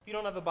you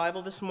don't have a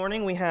Bible this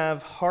morning, we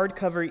have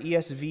hardcover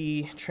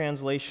ESV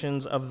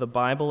translations of the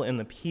Bible in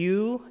the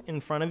pew in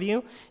front of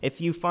you.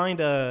 If you find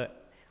a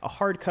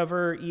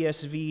hardcover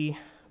ESV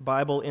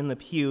Bible in the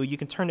pew, you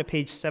can turn to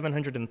page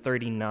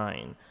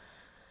 739.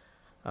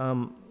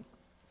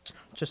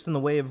 Just in the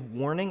way of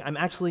warning, I'm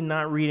actually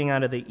not reading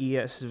out of the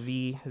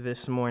ESV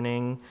this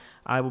morning.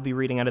 I will be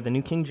reading out of the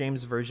New King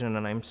James Version,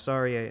 and I'm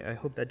sorry, I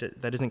hope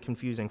that isn't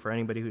confusing for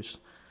anybody who's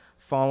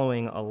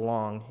following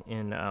along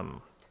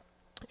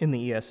in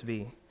the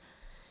ESV.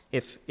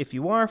 If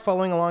you are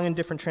following along in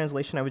different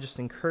translation, I would just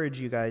encourage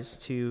you guys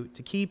to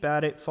keep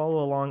at it,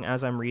 follow along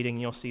as I'm reading.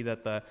 You'll see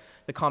that the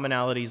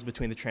commonalities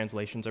between the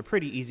translations are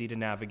pretty easy to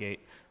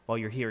navigate while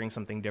you're hearing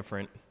something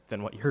different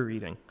than what you're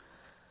reading.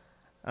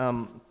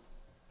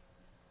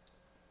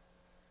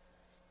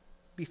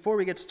 Before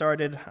we get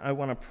started, I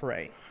want to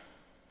pray.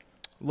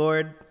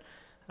 Lord,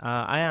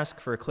 I ask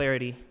for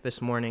clarity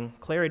this morning,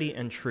 clarity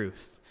and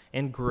truth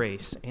and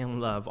grace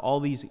and love, all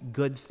these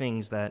good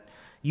things that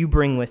you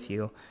bring with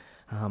you.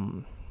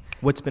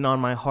 What's been on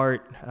my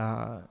heart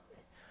while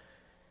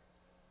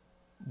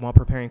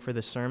preparing for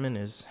this sermon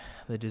is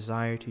the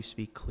desire to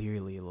speak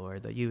clearly,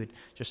 Lord, that you would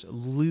just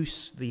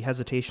loose the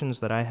hesitations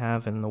that I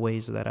have and the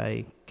ways that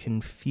I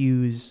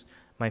confuse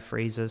my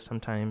phrases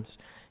sometimes,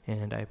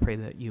 and I pray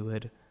that you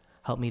would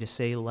help me to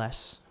say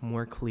less,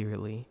 more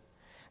clearly,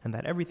 and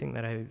that everything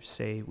that I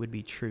say would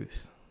be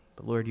truth.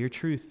 But Lord, your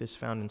truth is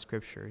found in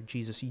Scripture.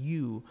 Jesus,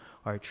 you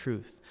are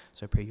truth.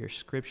 So I pray your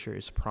Scripture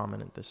is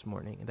prominent this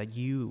morning, and that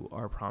you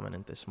are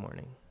prominent this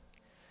morning.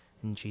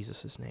 In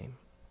Jesus' name,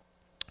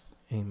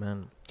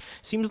 amen.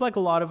 Seems like a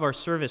lot of our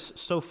service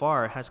so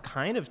far has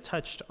kind of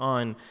touched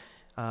on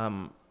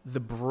the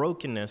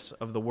brokenness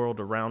of the world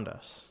around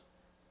us.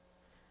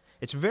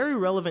 It's very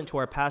relevant to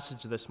our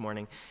passage this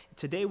morning.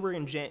 Today we're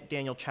in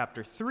Daniel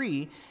chapter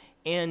 3,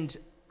 and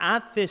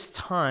at this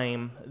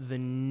time, the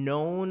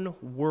known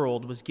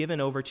world was given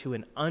over to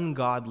an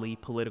ungodly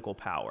political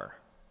power.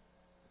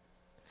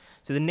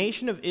 So the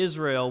nation of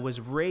Israel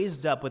was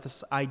raised up with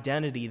this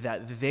identity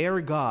that their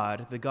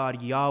God, the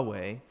God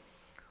Yahweh,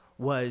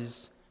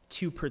 was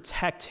to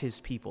protect his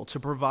people, to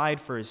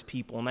provide for his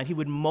people, and that he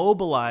would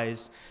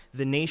mobilize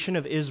the nation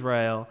of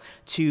Israel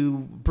to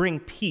bring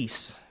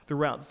peace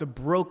throughout the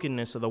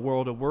brokenness of the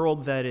world, a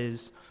world that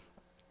is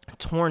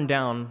torn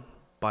down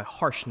by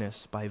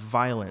harshness, by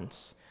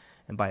violence,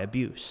 and by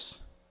abuse.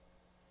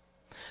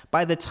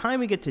 By the time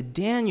we get to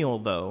Daniel,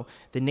 though,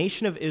 the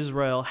nation of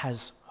Israel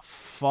has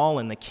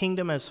fallen. The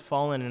kingdom has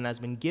fallen and has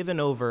been given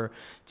over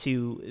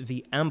to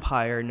the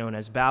empire known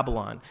as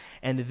Babylon.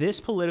 And this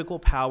political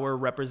power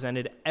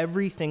represented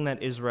everything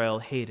that Israel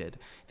hated.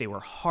 They were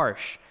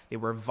harsh. They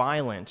were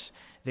violent.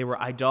 They were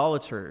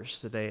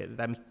idolaters.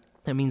 That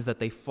means that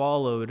they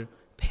followed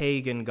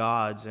pagan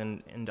gods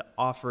and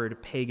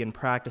offered pagan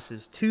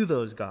practices to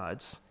those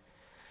gods.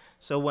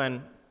 So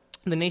when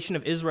the nation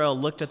of Israel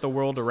looked at the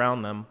world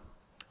around them,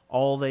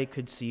 all they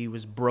could see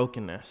was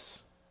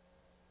brokenness.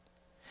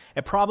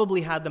 It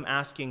probably had them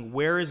asking,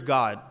 where is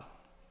God?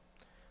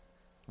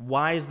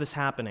 Why is this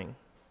happening?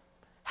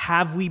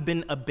 Have we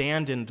been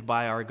abandoned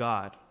by our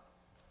God?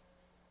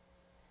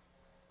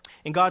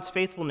 In God's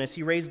faithfulness,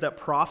 he raised up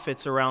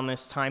prophets around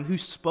this time who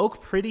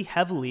spoke pretty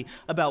heavily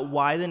about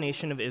why the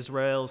nation of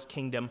Israel's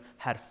kingdom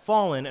had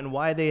fallen and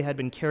why they had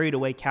been carried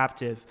away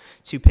captive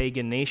to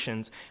pagan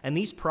nations. And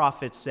these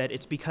prophets said,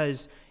 it's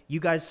because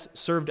you guys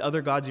served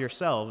other gods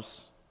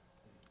yourselves.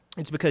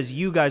 It's because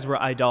you guys were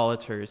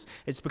idolaters.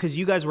 It's because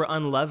you guys were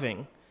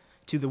unloving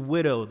to the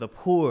widow, the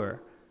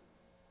poor,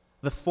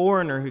 the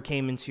foreigner who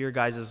came into your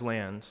guys'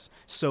 lands.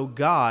 So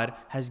God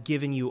has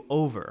given you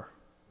over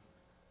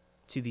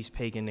to these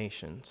pagan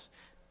nations.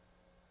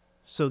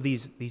 So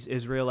these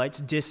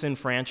Israelites,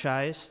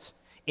 disenfranchised,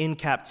 in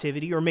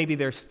captivity, or maybe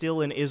they're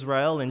still in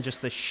Israel and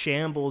just the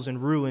shambles and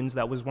ruins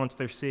that was once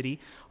their city,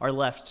 are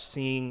left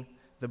seeing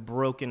the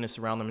brokenness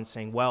around them and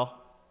saying,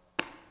 well,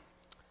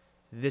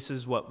 this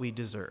is what we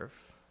deserve.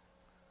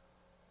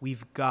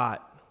 We've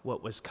got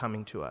what was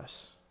coming to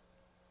us.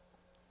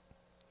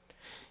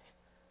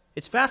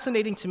 It's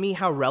fascinating to me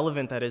how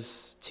relevant that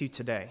is to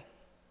today.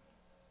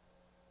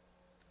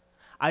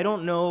 I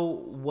don't know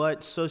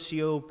what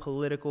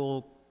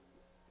socio-political,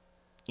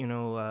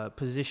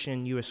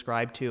 position you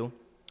ascribe to,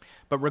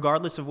 but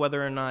regardless of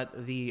whether or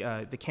not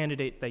the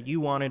candidate that you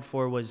wanted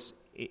for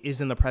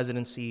is in the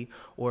presidency,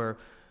 or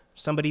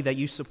somebody that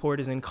you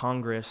support is in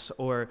Congress,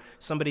 or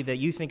somebody that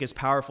you think is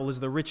powerful is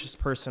the richest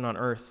person on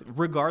earth,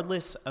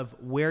 regardless of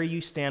where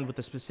you stand with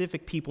the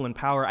specific people in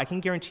power, I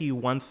can guarantee you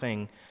one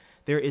thing: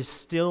 there is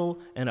still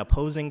an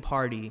opposing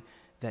party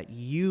that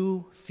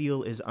you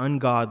feel is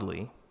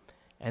ungodly,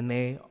 and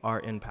they are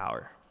in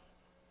power.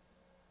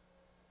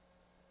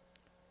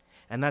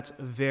 And that's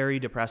very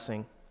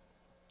depressing.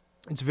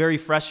 It's very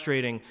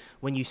frustrating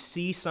when you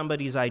see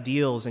somebody's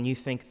ideals and you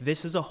think,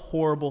 this is a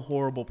horrible,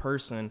 horrible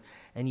person,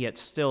 and yet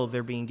still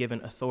they're being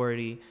given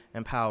authority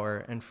and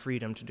power and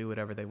freedom to do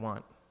whatever they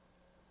want.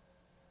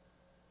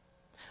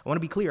 I want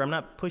to be clear, I'm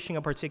not pushing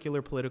a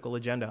particular political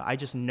agenda. I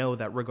just know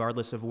that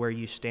regardless of where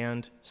you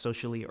stand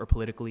socially or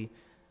politically,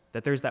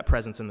 that there's that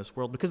presence in this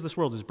world because this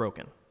world is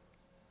broken.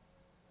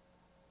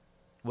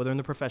 Whether in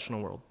the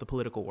professional world, the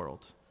political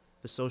world,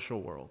 the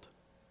social world,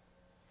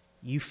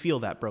 you feel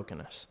that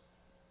brokenness.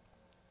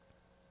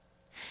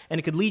 And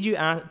it could lead you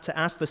to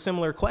ask the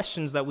similar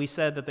questions that we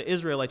said that the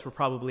Israelites were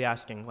probably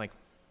asking, like,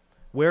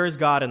 where is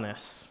God in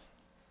this?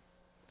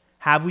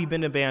 Have we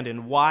been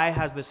abandoned? Why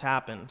has this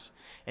happened?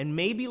 And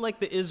maybe like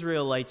the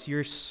Israelites,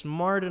 you're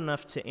smart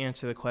enough to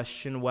answer the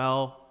question,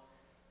 well,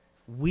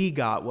 we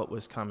got what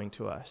was coming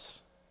to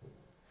us.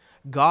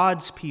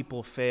 God's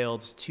people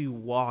failed to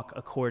walk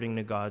according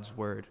to God's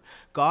word.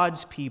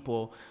 God's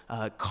people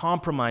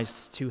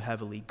compromised too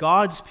heavily.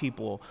 God's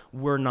people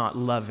were not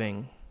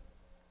loving.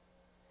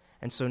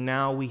 And so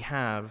now we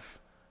have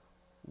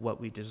what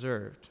we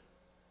deserved.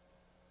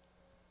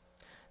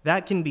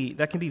 That can be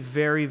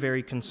very,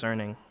 very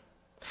concerning.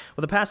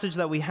 Well, the passage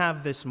that we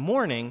have this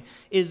morning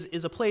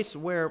is a place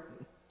where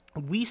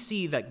we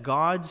see that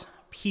God's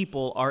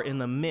people are in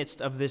the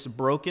midst of this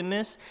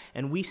brokenness,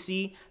 and we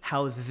see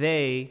how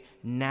they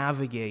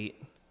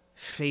navigate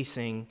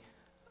facing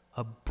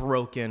a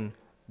broken,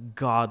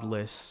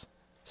 godless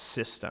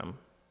system.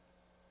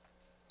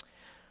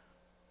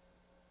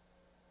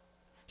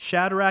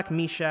 Shadrach,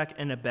 Meshach,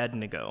 and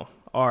Abednego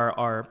are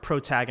our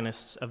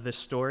protagonists of this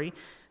story.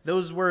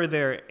 Those were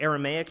their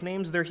Aramaic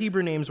names. Their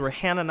Hebrew names were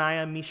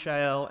Hananiah,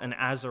 Mishael, and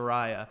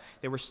Azariah.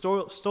 They were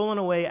stolen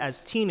away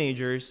as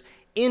teenagers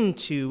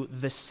into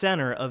the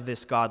center of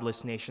this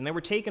godless nation. They were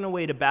taken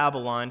away to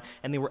Babylon,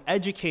 and they were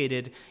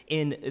educated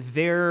in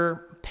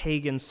their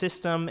pagan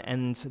system,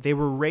 and they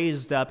were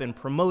raised up and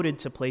promoted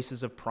to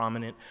places of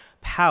prominent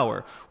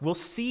power. We'll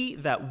see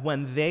that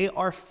when they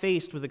are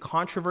faced with a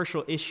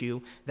controversial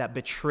issue that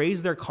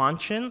betrays their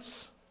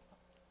conscience,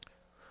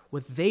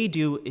 what they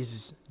do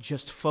is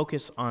just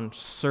focus on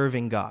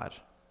serving God,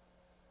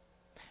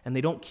 and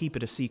they don't keep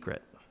it a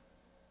secret.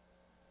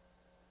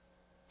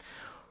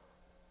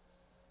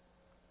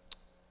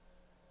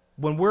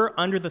 When we're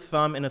under the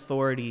thumb and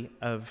authority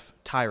of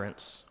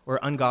tyrants or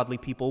ungodly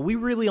people, we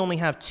really only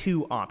have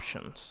two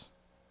options.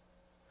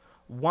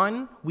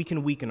 One, we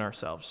can weaken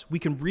ourselves. We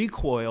can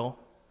recoil,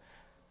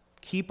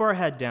 keep our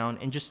head down,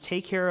 and just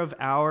take care of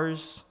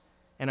ours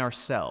and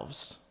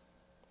ourselves.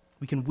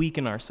 We can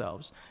weaken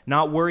ourselves,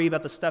 not worry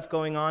about the stuff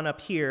going on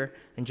up here,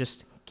 and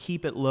just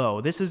keep it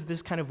low. This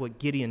is kind of what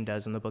Gideon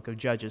does in the book of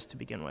Judges to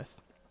begin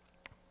with.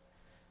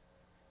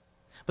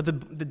 But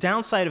the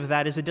downside of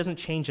that is it doesn't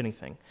change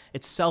anything.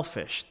 It's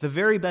selfish. The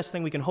very best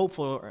thing we can hope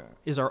for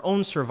is our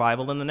own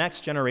survival, and the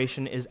next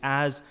generation is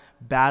as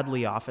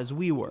badly off as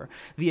we were.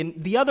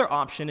 The other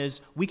option is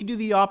we could do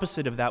the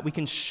opposite of that. We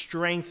can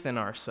strengthen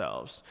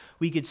ourselves.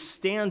 We could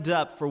stand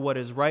up for what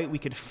is right. We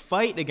could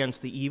fight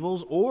against the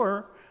evils,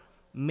 or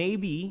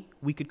maybe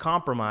we could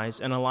compromise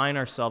and align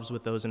ourselves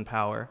with those in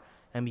power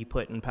and be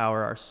put in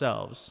power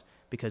ourselves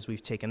because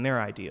we've taken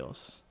their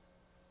ideals.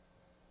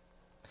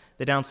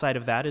 The downside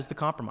of that is the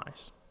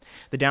compromise.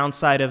 The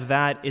downside of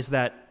that is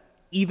that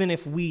even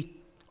if we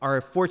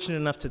are fortunate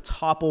enough to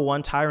topple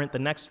one tyrant, the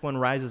next one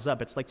rises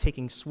up. It's like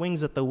taking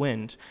swings at the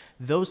wind.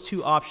 Those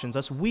two options,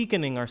 us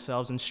weakening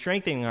ourselves and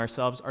strengthening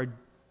ourselves, are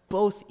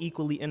both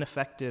equally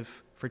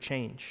ineffective for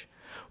change.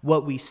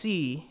 What we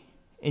see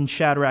in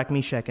Shadrach,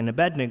 Meshach, and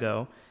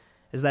Abednego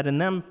is that in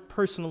them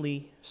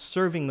personally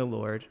serving the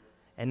Lord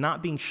and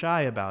not being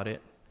shy about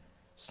it,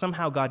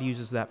 somehow God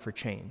uses that for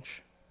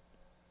change.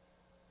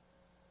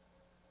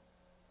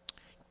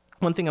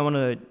 One thing I want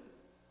to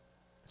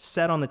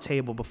set on the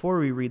table before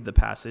we read the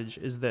passage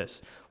is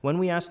this. When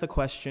we ask the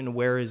question,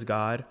 where is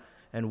God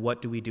and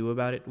what do we do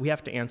about it, we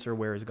have to answer,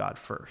 where is God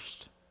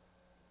first?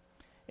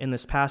 In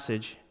this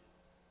passage,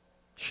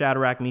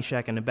 Shadrach,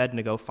 Meshach, and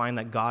Abednego find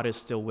that God is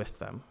still with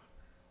them.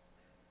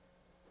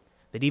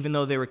 That even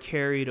though they were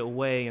carried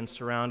away and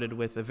surrounded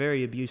with a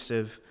very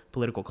abusive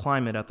political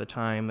climate at the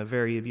time, a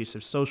very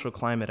abusive social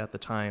climate at the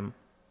time,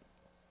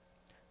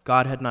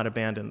 God had not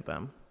abandoned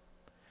them.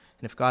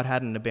 And if God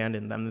hadn't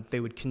abandoned them, that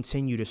they would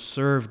continue to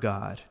serve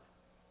God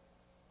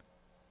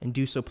and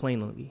do so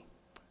plainly,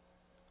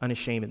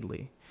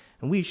 unashamedly.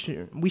 And we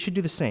should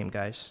do the same,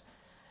 guys.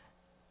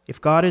 If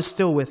God is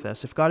still with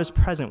us, if God is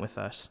present with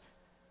us,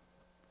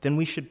 then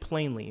we should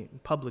plainly,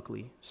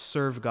 publicly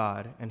serve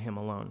God and Him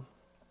alone.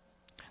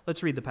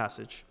 Let's read the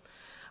passage.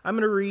 I'm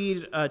going to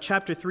read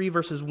chapter 3,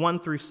 verses 1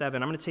 through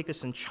 7. I'm going to take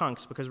this in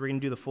chunks because we're going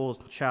to do the full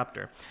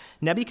chapter.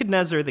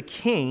 Nebuchadnezzar, the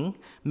king,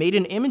 made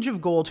an image of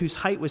gold whose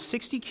height was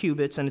 60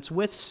 cubits and its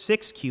width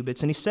 6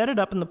 cubits, and he set it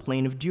up in the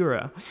plain of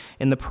Dura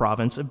in the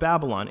province of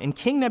Babylon. And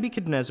King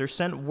Nebuchadnezzar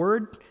sent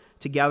word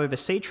to gather the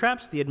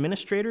satraps, the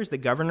administrators, the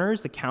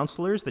governors, the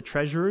counselors, the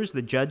treasurers,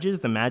 the judges,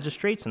 the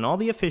magistrates, and all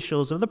the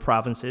officials of the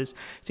provinces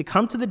to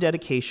come to the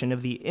dedication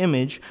of the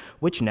image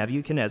which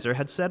Nebuchadnezzar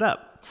had set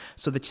up. up.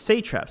 So the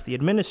satraps, the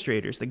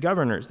administrators, the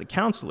governors, the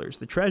counselors,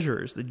 the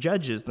treasurers, the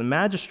judges, the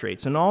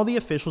magistrates, and all the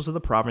officials of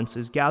the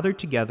provinces gathered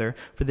together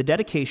for the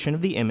dedication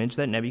of the image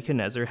that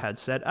Nebuchadnezzar had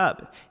set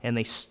up. And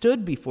they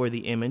stood before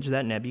the image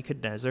that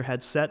Nebuchadnezzar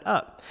had set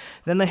up.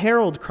 Then the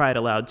herald cried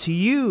aloud, "To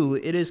you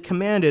it is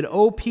commanded,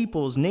 O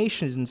peoples,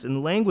 nations,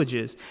 and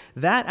languages,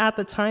 that at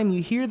the time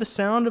you hear the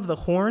sound of the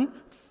horn,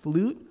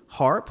 flute,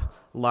 harp,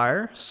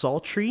 lyre,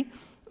 psaltery,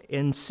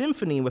 in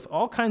symphony with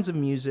all kinds of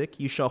music,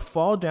 you shall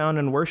fall down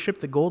and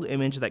worship the gold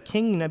image that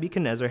King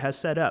Nebuchadnezzar has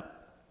set up.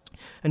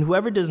 And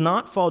whoever does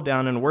not fall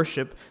down and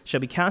worship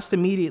shall be cast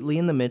immediately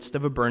in the midst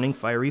of a burning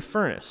fiery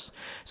furnace."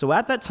 So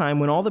at that time,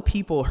 when all the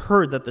people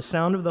heard that the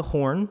sound of the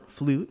horn,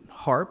 flute,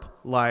 harp,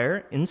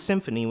 lyre, in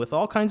symphony with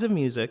all kinds of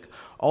music,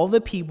 all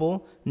the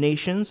people,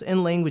 nations,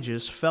 and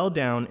languages fell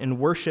down and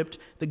worshipped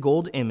the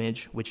gold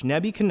image which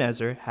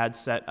Nebuchadnezzar had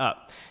set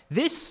up.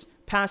 This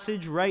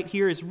passage right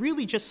here is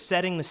really just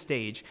setting the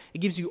stage. It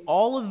gives you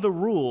all of the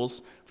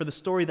rules for the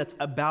story that's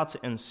about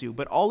to ensue,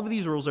 but all of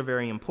these rules are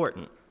very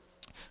important.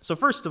 So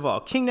first of all,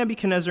 King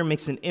Nebuchadnezzar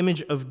makes an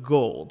image of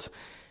gold.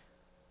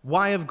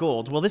 Why of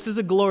gold? Well, this is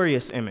a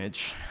glorious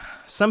image.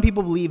 Some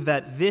people believe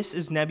that this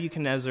is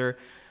Nebuchadnezzar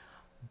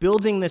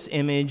building this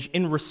image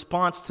in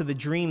response to the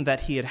dream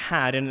that he had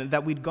had and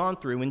that we'd gone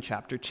through in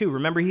chapter 2.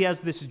 Remember, he has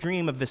this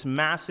dream of this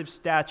massive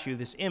statue,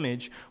 this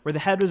image, where the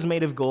head was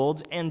made of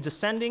gold, and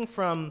descending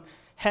from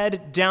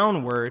head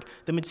downward,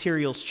 the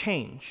materials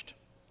changed.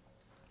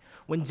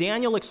 When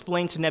Daniel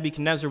explained to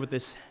Nebuchadnezzar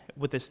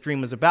what this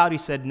dream was about, he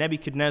said,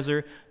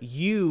 "Nebuchadnezzar,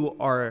 you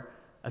are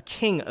a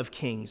king of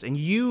kings, and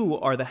you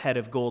are the head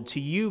of gold. To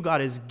you, God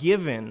has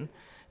given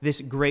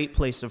this great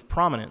place of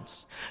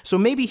prominence." So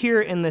maybe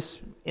here in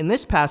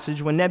this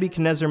passage, when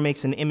Nebuchadnezzar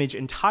makes an image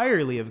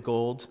entirely of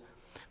gold,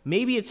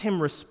 maybe it's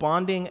him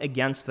responding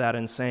against that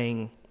and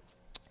saying,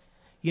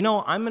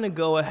 I'm going to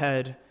go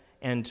ahead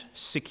and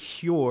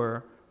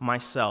secure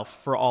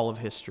myself for all of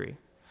history.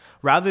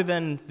 Rather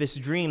than this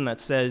dream that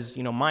says,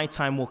 my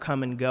time will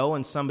come and go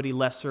and somebody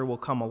lesser will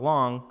come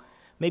along,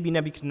 maybe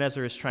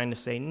Nebuchadnezzar is trying to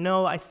say,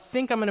 no, I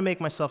think I'm going to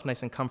make myself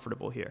nice and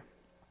comfortable here.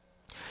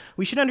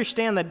 We should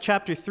understand that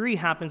chapter 3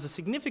 happens a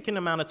significant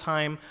amount of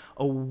time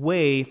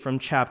away from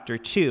chapter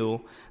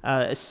 2.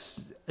 A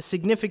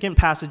significant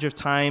passage of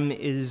time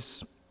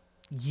is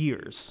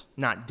years,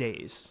 not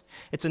days.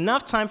 It's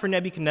enough time for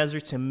Nebuchadnezzar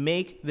to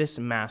make this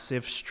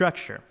massive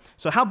structure.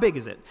 So how big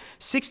is it?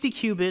 60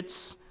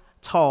 cubits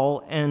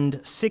tall and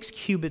 6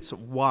 cubits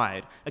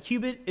wide. A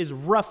cubit is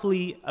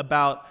roughly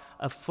about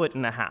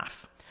 1.5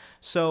 feet.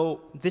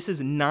 So this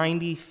is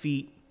 90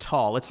 feet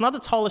tall. It's not the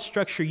tallest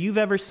structure you've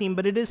ever seen,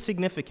 but it is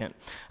significant.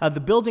 The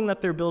building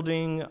that they're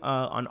building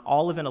on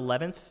Olive and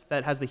 11th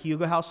that has the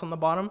Hugo House on the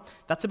bottom,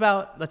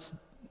 that's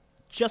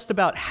just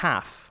about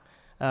half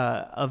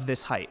of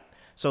this height.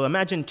 So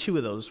imagine 2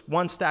 of those,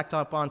 one stacked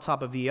up on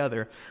top of the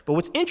other. But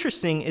what's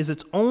interesting is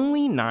it's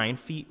only 9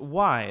 feet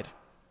wide.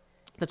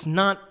 That's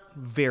not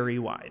very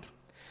wide.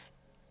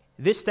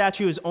 This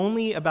statue is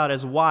only about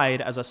as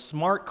wide as a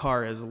smart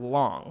car is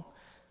long.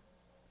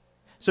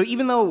 So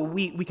even though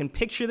we can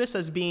picture this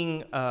as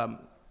being a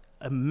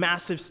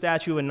massive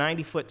statue, a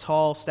 90-foot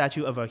tall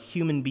statue of a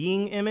human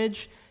being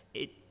image,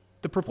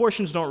 the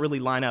proportions don't really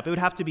line up. It would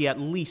have to be at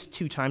least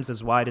 2 times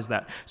as wide as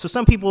that. So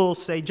some people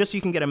say, just so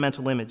you can get a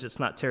mental image, it's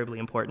not terribly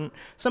important.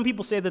 Some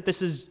people say that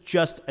this is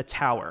just a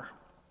tower.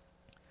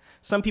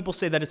 Some people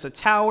say that it's a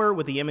tower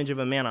with the image of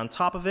a man on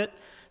top of it.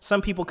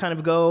 Some people kind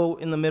of go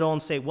in the middle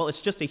and say, well,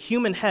 it's just a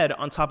human head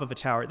on top of a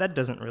tower. That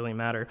doesn't really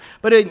matter.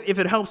 But if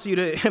it helps you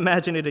to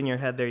imagine it in your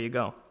head, there you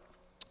go.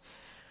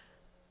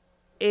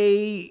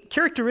 A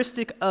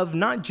characteristic of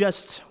not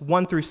just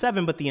 1 through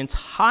 7, but the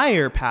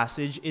entire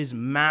passage is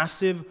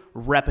massive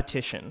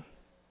repetition.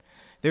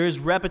 There is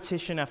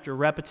repetition after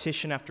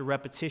repetition after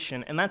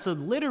repetition, and that's a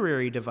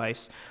literary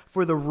device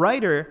for the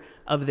writer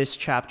of this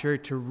chapter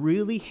to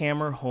really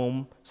hammer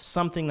home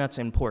something that's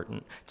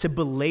important, to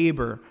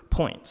belabor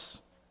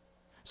points.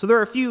 So there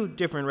are a few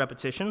different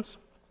repetitions.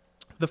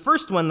 The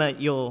first one that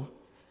you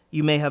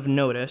may have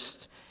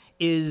noticed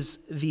is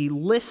the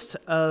list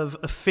of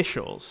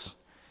officials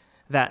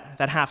that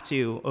have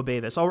to obey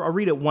this. I'll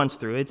read it once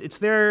through. It's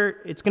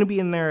there. It's going to be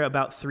in there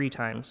about 3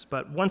 times,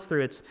 but once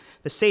through, it's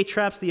the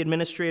satraps, the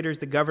administrators,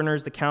 the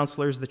governors, the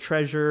counselors, the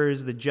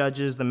treasurers, the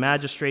judges, the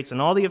magistrates, and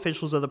all the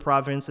officials of the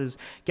provinces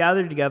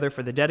gathered together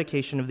for the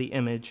dedication of the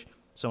image,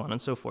 so on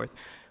and so forth.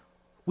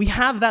 We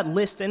have that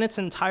list in its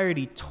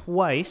entirety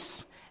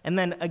twice, and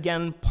then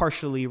again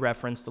partially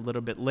referenced a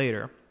little bit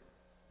later.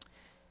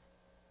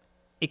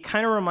 It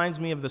kind of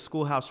reminds me of the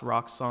Schoolhouse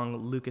Rock song,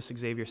 Lucas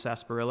Xavier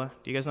Sarsaparilla.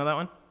 Do you guys know that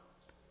one?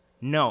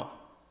 No.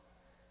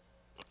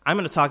 I'm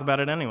going to talk about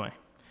it anyway.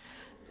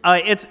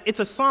 It's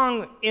a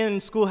song in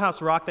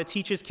Schoolhouse Rock that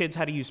teaches kids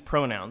how to use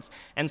pronouns.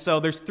 And so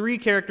there's 3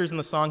 characters in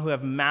the song who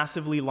have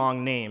massively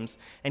long names.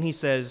 And he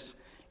says,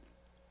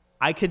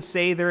 I could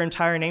say their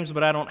entire names,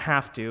 but I don't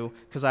have to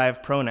because I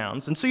have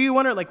pronouns. And so you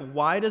wonder,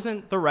 why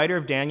doesn't the writer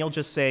of Daniel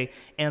just say,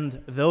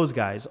 and those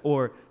guys,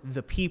 or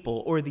the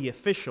people, or the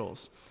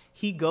officials?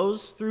 He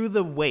goes through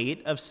the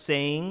weight of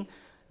saying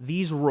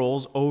these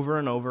roles over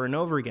and over and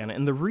over again.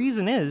 And the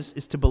reason is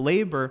to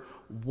belabor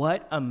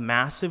what a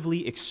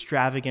massively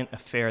extravagant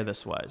affair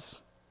this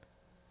was.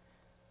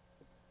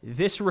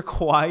 This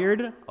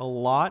required a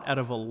lot out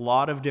of a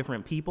lot of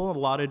different people, a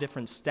lot of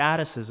different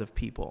statuses of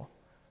people.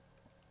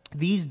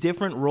 These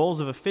different roles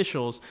of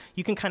officials,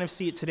 you can kind of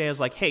see it today as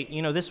like, hey,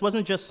 this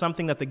wasn't just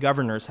something that the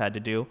governors had to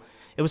do.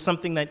 It was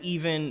something that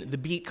even the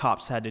beat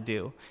cops had to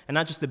do. And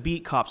not just the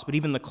beat cops, but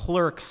even the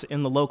clerks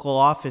in the local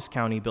office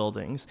county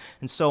buildings,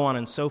 and so on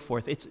and so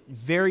forth. It's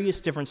various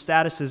different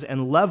statuses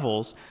and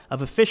levels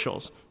of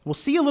officials. We'll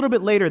see a little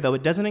bit later, though,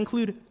 it doesn't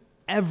include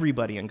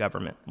everybody in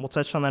government. We'll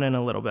touch on that in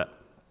a little bit.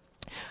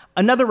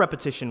 Another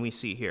repetition we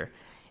see here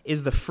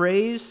is the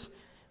phrase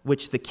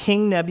which the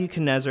king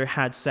Nebuchadnezzar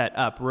had set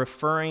up,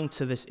 referring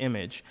to this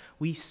image.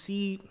 We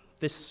see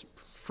this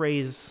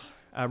phrase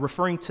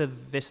referring to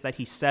this that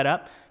he set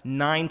up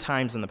 9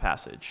 times in the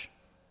passage.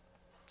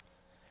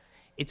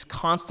 It's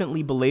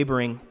constantly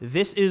belaboring,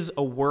 this is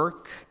a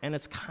work, and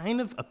it's kind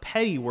of a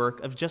petty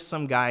work of just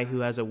some guy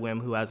who has a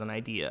whim, who has an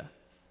idea.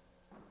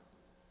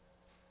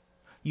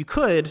 You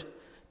could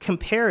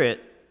compare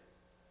it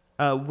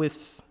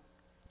with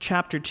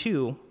chapter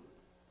 2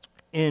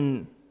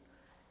 in,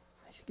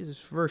 I think it's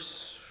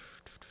verse,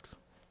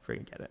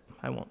 forget it,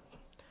 I won't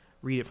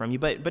read it from you,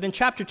 but in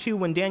chapter 2,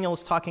 when Daniel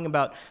is talking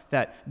about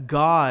that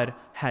God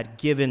had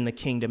given the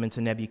kingdom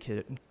into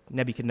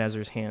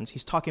Nebuchadnezzar's hands,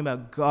 he's talking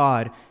about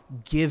God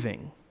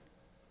giving.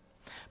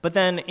 But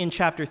then in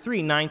chapter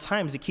 3, 9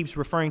 times it keeps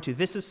referring to,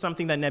 this is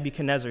something that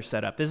Nebuchadnezzar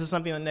set up. This is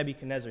something that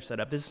Nebuchadnezzar set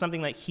up. This is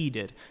something that he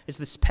did. It's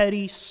this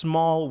petty,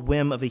 small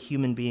whim of a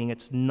human being.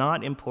 It's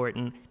not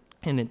important,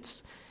 and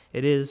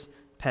it is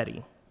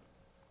petty.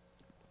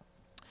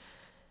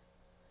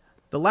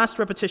 The last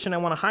repetition I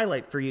want to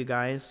highlight for you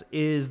guys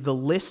is the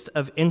list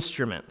of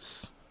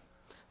instruments.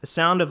 The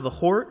sound of the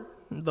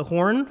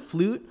horn,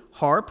 flute,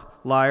 harp,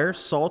 lyre,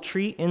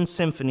 psaltery, in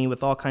symphony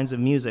with all kinds of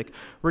music.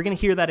 We're going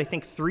to hear that, I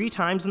think, 3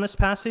 times in this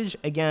passage.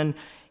 Again,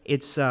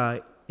 it's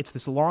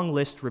this long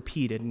list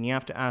repeated, and you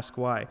have to ask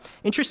why.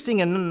 Interesting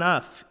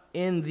enough,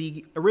 in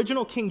the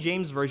original King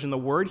James Version, the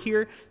word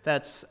here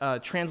that's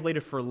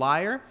translated for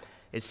lyre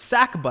is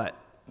sackbut.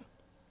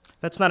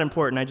 That's not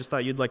important. I just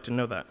thought you'd like to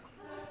know that.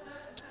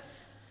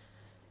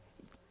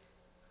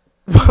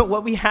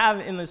 What we have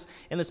in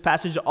this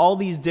passage, all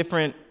these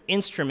different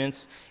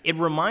instruments, it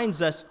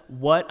reminds us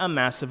what a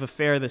massive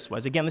affair this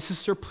was. Again, this is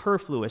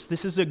superfluous.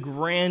 This is a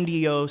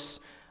grandiose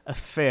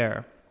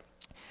affair.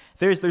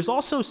 There's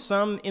also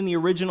some in the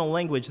original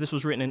language. This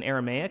was written in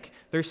Aramaic.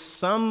 There's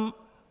some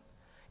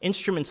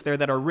instruments there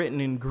that are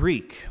written in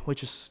Greek,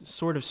 which is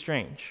sort of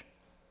strange.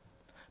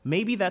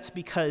 Maybe that's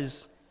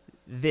because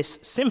this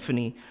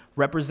symphony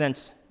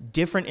represents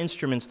different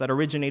instruments that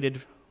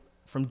originated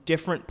from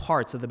different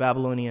parts of the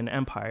Babylonian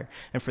Empire.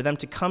 And for them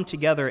to come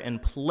together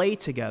and play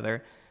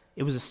together,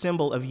 it was a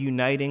symbol of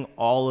uniting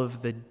all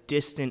of the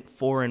distant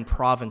foreign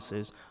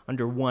provinces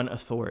under one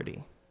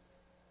authority.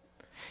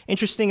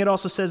 Interesting, it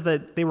also says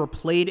that they were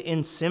played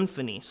in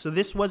symphony. So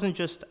this wasn't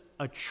just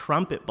a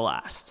trumpet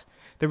blast.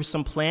 There was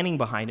some planning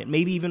behind it,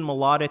 maybe even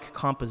melodic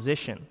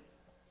composition.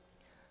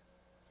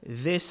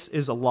 This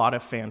is a lot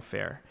of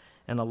fanfare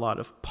and a lot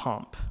of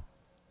pomp.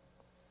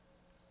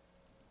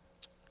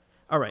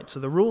 All right, so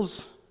the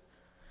rules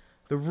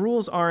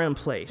are in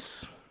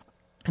place.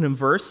 And in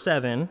verse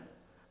 7,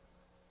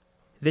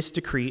 this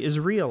decree is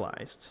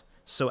realized.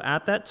 So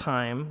at that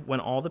time,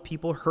 when all the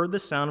people heard the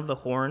sound of the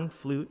horn,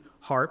 flute,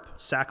 harp,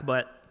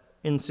 sackbut,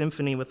 in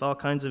symphony with all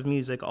kinds of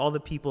music, all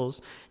the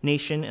peoples,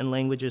 nation, and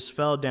languages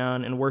fell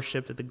down and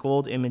worshipped at the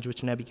gold image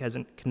which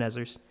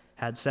Nebuchadnezzar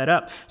had set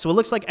up. So it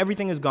looks like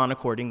everything has gone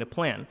according to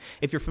plan.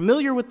 If you're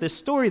familiar with this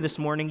story this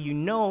morning, you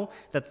know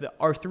that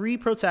our 3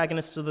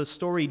 protagonists of the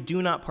story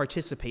do not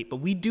participate, but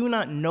we do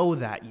not know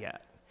that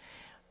yet.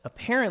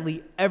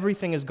 Apparently,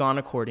 everything has gone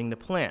according to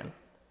plan.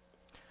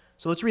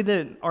 So let's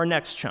read our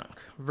next chunk.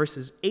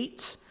 Verses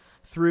 8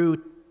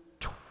 through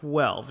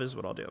 12 is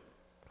what I'll do.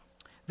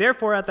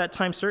 Therefore, at that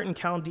time, certain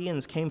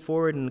Chaldeans came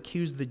forward and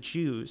accused the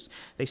Jews.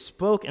 They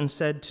spoke and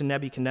said to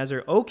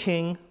Nebuchadnezzar, O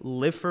king,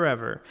 live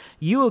forever.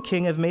 You, O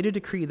king, have made a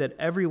decree that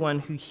everyone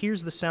who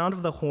hears the sound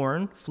of the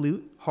horn,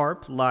 flute,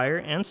 harp, lyre,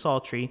 and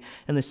psaltery,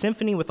 and the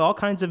symphony with all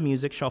kinds of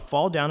music shall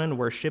fall down and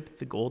worship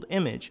the gold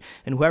image.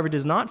 And whoever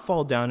does not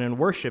fall down and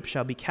worship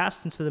shall be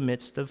cast into the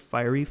midst of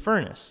fiery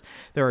furnace.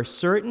 There are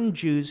certain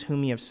Jews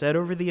whom ye have set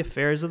over the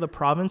affairs of the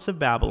province of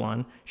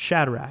Babylon,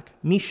 Shadrach,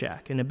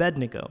 Meshach, and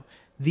Abednego.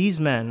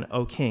 These men,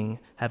 O king,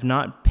 have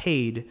not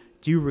paid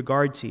due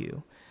regard to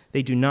you.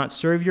 They do not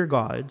serve your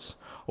gods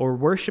or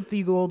worship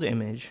the gold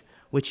image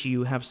which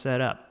you have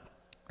set up.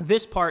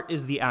 This part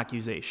is the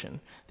accusation.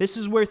 This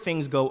is where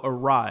things go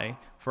awry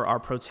for our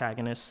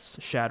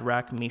protagonists,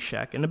 Shadrach,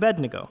 Meshach, and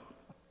Abednego.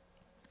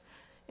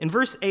 In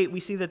verse 8,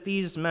 we see that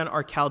these men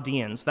are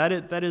Chaldeans.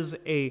 That is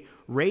a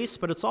race,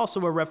 but it's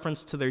also a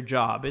reference to their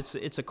job. It's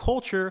a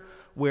culture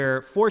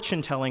where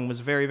fortune-telling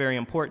was very, very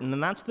important,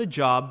 and that's the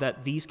job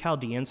that these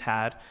Chaldeans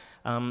had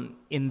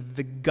in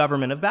the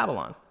government of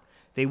Babylon.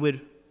 They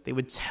would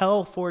would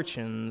tell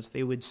fortunes,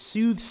 they would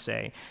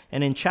soothsay.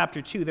 And in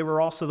chapter 2, they were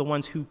also the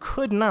ones who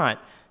could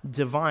not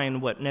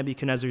divine what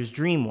Nebuchadnezzar's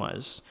dream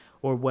was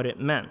or what it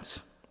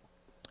meant.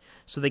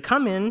 So they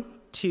come in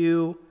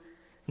to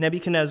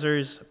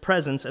Nebuchadnezzar's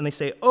presence and they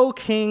say, "O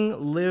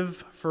king,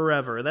 live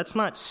forever." That's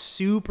not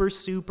super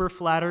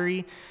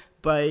flattery,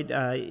 but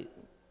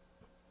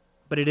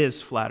it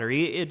is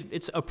flattery.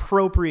 It's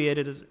appropriate.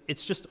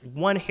 It's just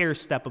one hair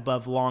step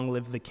above "long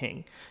live the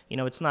king."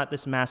 It's not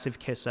this massive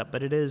kiss up,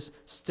 but it is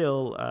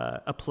still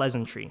a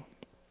pleasantry.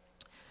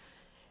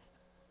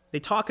 They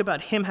talk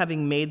about him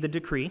having made the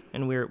decree,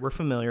 and we're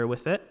familiar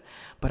with it.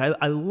 But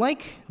I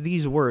like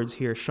these words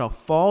here, "shall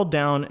fall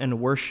down and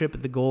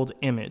worship the gold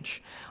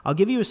image." I'll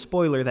give you a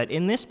spoiler that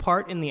in this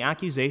part, in the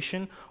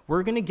accusation,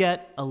 we're going to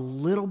get a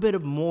little bit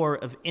of more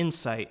of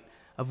insight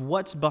of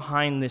what's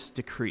behind this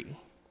decree.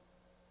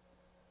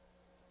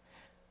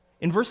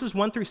 In verses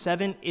 1 through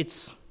 7,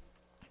 it's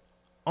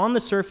on the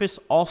surface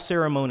all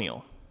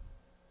ceremonial.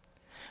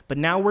 But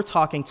now we're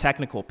talking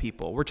technical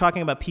people. We're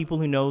talking about people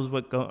who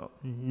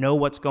know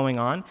what's going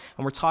on,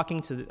 and we're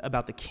talking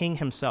about the king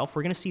himself.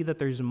 We're going to see that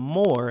there's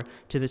more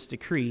to this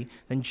decree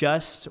than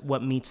just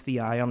what meets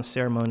the eye on the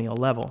ceremonial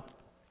level.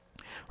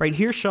 Right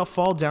here, "shall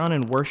fall down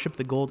and worship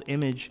the gold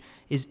image"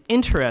 is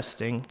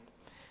interesting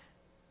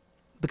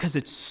because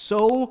it's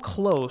so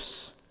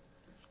close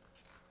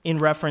in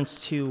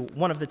reference to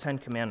one of the 10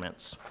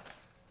 Commandments.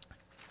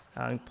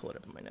 Let me pull it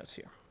up in my notes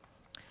here.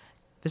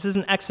 This is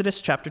in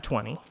Exodus chapter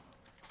 20.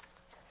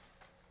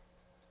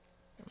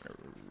 I'm going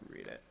to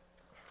read it.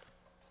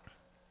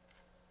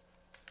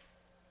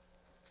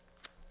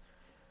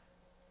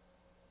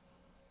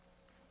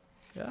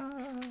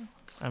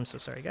 I'm so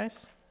sorry,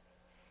 guys.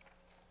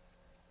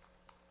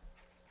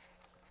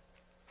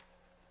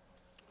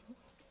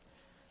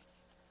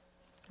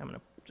 I'm going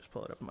to just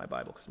pull it up in my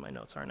Bible because my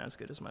notes aren't as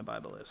good as my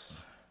Bible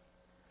is.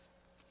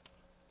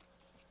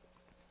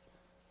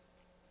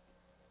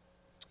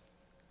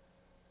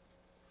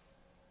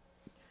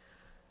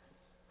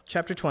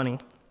 Chapter 20,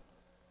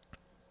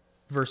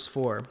 verse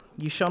 4.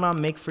 "You shall not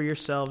make for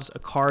yourselves a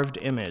carved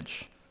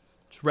image."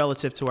 It's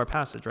relative to our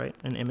passage, right?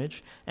 An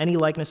image. "Any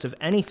likeness of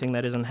anything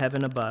that is in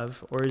heaven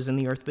above, or is in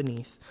the earth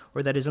beneath,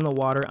 or that is in the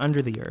water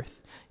under the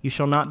earth. You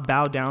shall not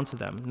bow down to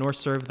them, nor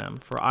serve them,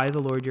 for I,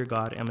 the Lord your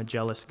God, am a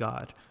jealous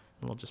God."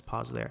 And we'll just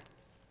pause there.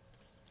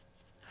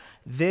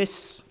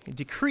 This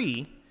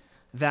decree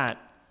that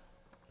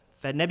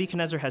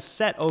Nebuchadnezzar has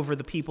set over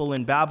the people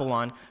in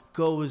Babylon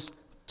goes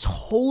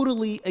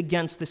totally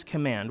against this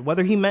command,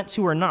 whether he meant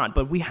to or not.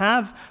 But we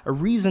have a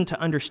reason to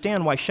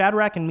understand why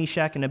Shadrach and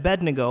Meshach and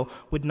Abednego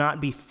would not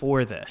be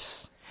for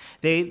this.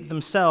 They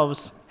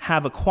themselves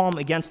have a qualm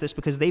against this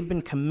because they've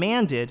been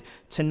commanded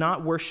to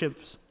not worship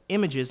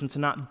images and to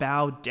not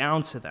bow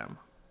down to them.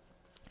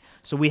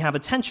 So we have a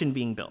tension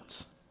being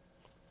built.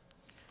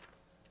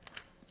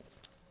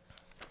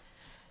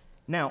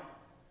 Now,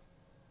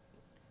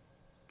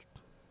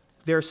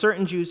 there are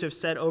certain Jews who have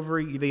set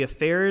over the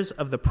affairs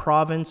of the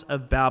province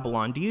of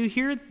Babylon. Do you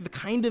hear the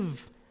kind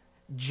of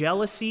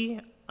jealousy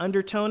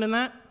undertone in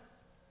that?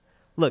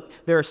 Look,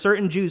 there are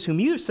certain Jews whom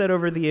you have set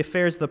over the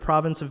affairs of the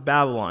province of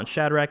Babylon,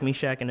 Shadrach,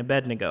 Meshach, and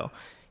Abednego.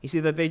 You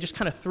see that they just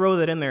kind of throw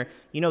that in there.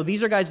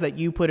 These are guys that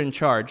you put in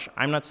charge.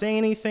 I'm not saying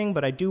anything,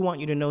 but I do want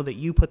you to know that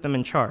you put them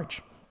in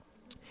charge.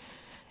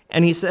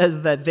 And he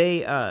says that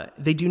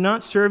they do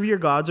not serve your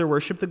gods or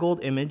worship the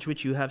gold image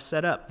which you have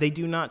set up. They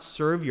do not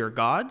serve your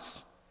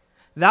gods?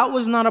 That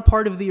was not a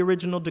part of the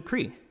original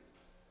decree.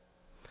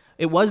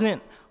 It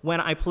wasn't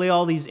when I play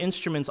all these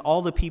instruments,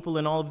 all the people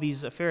in all of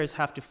these affairs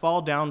have to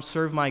fall down,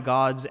 serve my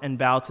gods, and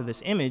bow to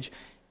this image.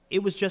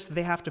 It was just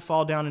they have to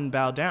fall down and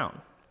bow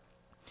down.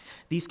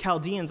 These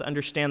Chaldeans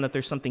understand that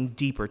there's something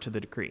deeper to the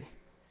decree.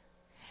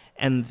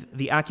 And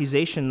the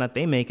accusation that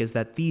they make is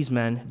that these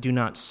men do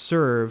not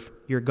serve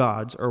your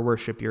gods or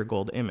worship your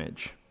gold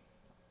image.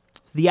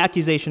 The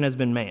accusation has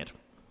been made.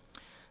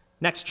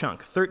 Next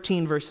chunk,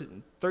 13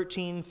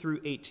 through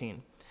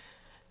 18.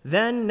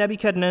 Then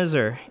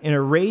Nebuchadnezzar, in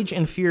a rage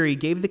and fury,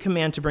 gave the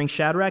command to bring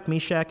Shadrach,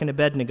 Meshach, and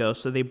Abednego.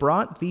 So they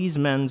brought these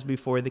men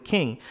before the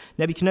king.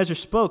 Nebuchadnezzar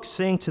spoke,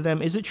 saying to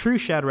them, "Is it true,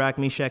 Shadrach,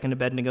 Meshach, and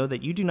Abednego,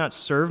 that you do not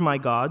serve my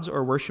gods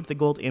or worship the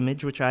gold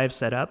image which I have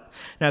set up?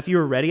 Now, if you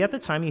were ready at the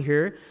time you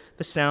hear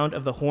the sound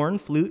of the horn,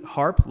 flute,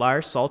 harp,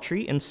 lyre,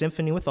 psaltery, and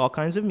symphony with all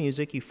kinds of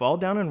music, you fall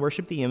down and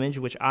worship the image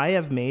which I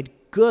have made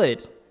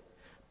good.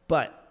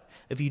 But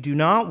if you do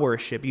not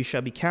worship, you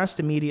shall be cast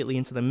immediately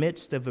into the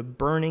midst of a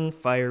burning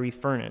fiery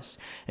furnace.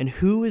 And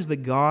who is the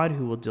God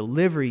who will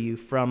deliver you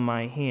from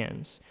my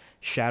hands?"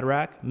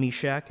 Shadrach,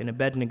 Meshach, and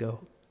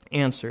Abednego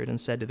answered and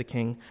said to the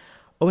king,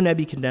 "O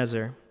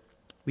Nebuchadnezzar,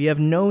 we have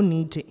no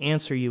need to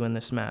answer you in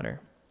this matter.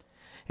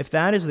 If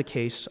that is the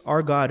case,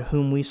 our God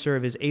whom we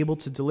serve is able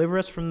to deliver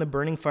us from the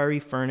burning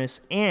fiery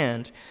furnace,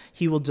 and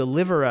he will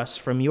deliver us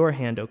from your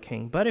hand, O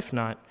king. But if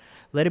not,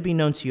 let it be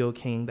known to you, O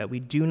king, that we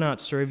do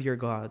not serve your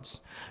gods,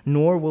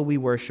 nor will we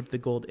worship the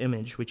gold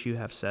image which you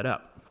have set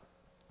up."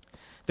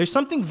 There's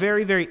something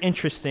very, very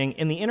interesting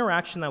in the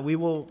interaction that we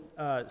will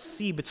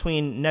see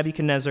between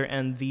Nebuchadnezzar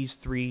and these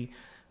three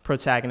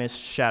protagonists,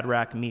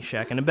 Shadrach,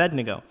 Meshach, and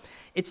Abednego.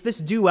 It's this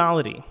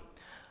duality.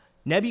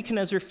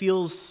 Nebuchadnezzar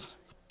feels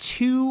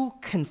two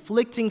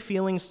conflicting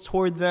feelings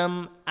toward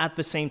them at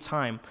the same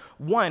time.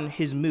 One,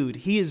 his mood.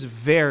 He is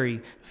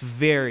very,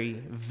 very,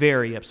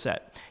 very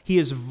upset. He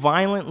is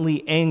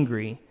violently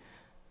angry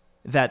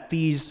that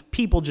these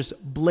people just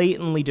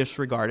blatantly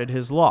disregarded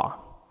his law.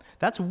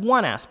 That's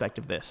one aspect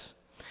of this.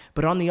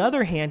 But on the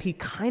other hand, he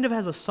kind of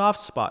has a soft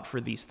spot for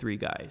these three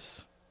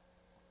guys.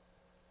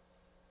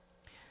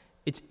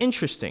 It's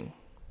interesting.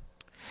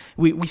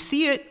 We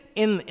see it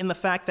in the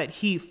fact that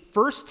he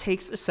first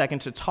takes a second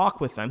to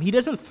talk with them. He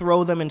doesn't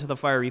throw them into the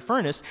fiery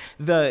furnace.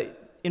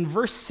 In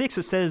verse 6,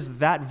 it says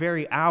that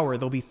very hour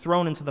they'll be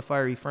thrown into the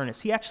fiery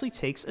furnace. He actually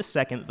takes a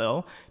second,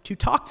 though, to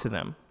talk to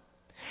them.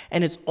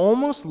 And it's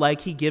almost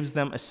like he gives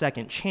them a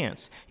second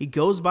chance. He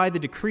goes by the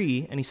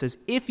decree and he says,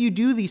 if you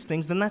do these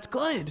things, then that's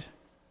good.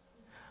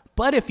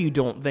 But if you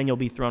don't, then you'll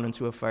be thrown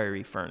into a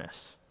fiery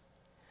furnace.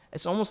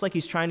 It's almost like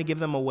he's trying to give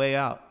them a way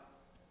out.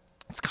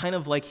 It's kind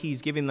of like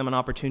he's giving them an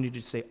opportunity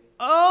to say,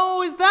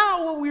 oh, is that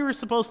what we were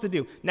supposed to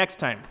do? Next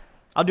time.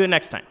 I'll do it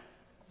next time.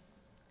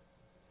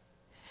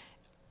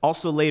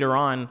 Also later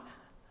on,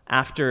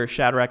 after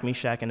Shadrach,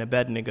 Meshach, and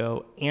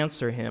Abednego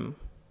answer him,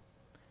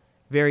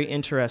 very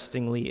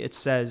interestingly, it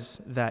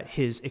says that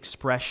his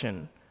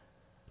expression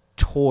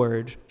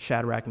toward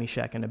Shadrach,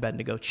 Meshach, and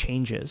Abednego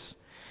changes.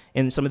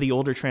 In some of the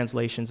older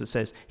translations, it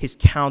says his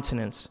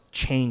countenance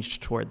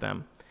changed toward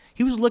them.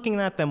 He was looking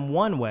at them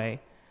one way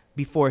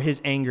before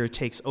his anger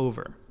takes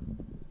over.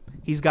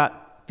 He's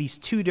got these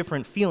two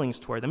different feelings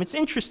toward them. It's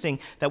interesting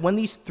that when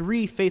these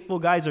three faithful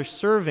guys are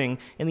serving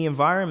in the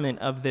environment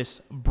of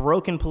this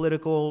broken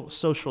political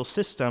social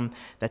system,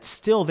 that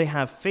still they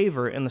have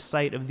favor in the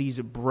sight of these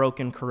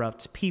broken,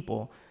 corrupt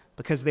people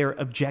because they're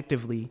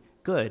objectively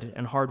good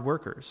and hard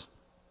workers.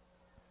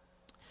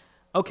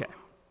 Okay.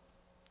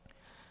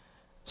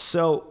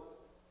 So,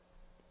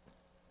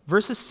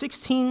 verses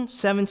 16,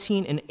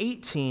 17, and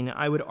 18,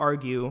 I would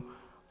argue,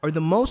 are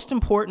the most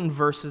important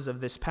verses of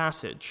this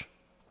passage.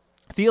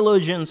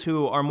 Theologians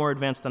who are more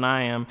advanced than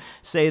I am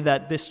say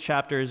that this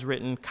chapter is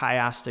written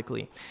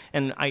chiastically.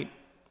 And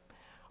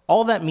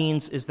all that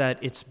means is that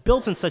it's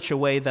built in such a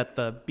way that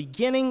the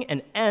beginning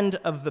and end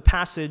of the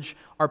passage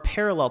are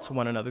parallel to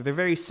one another. They're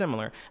very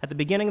similar. At the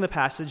beginning of the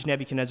passage,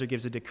 Nebuchadnezzar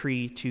gives a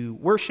decree to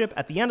worship.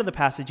 At the end of the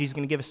passage, he's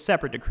going to give a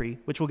separate decree,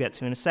 which we'll get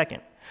to in a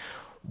second.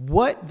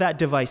 What that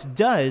device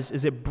does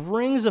is it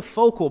brings a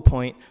focal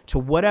point to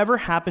whatever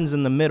happens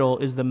in the middle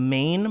is the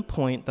main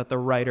point that the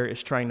writer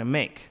is trying to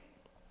make.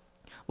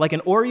 Like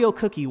an Oreo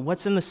cookie,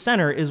 what's in the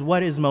center is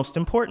what is most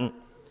important.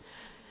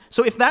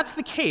 So if that's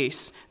the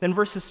case, then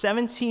verses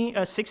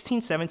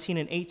 16, 17,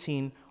 and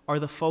 18 are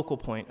the focal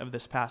point of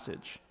this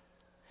passage.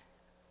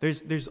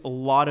 There's a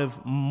lot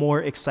of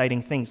more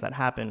exciting things that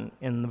happen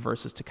in the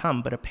verses to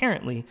come, but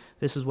apparently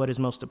this is what is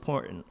most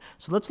important.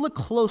 So let's look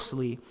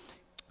closely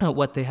at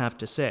what they have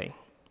to say.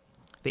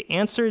 They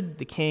answered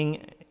the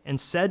king and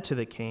said to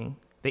the king,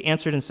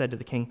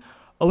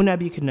 O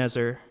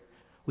Nebuchadnezzar,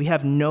 we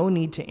have no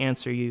need to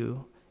answer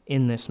you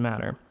in this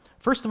matter.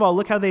 First of all,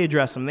 look how they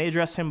address him. They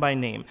address him by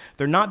name.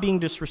 They're not being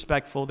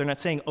disrespectful. They're not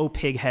saying, "Oh,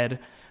 pighead,"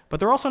 but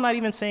they're also not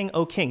even saying,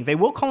 "Oh, king." They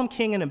will call him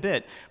king in a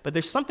bit, but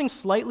there's something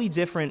slightly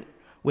different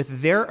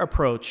with their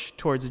approach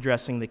towards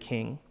addressing the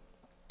king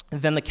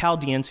than the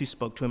Chaldeans who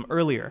spoke to him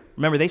earlier.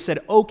 Remember, they said,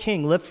 "Oh,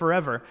 king, live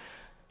forever."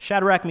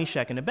 Shadrach,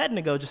 Meshach, and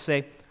Abednego just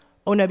say,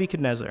 "Oh,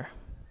 Nebuchadnezzar."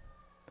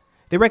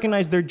 They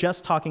recognize they're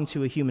just talking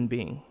to a human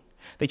being.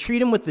 They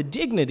treat him with the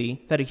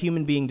dignity that a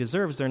human being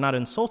deserves. They're not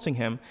insulting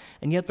him,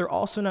 and yet they're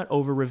also not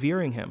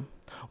over-revering him.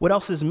 What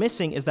else is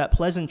missing is that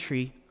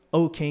pleasantry,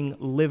 "O king,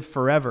 live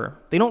forever."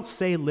 They don't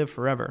say live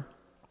forever.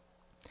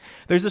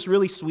 There's this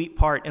really sweet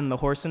part in The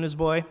Horse and His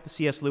Boy, the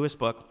C.S. Lewis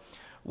book,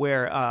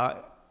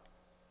 where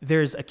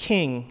there's a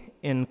king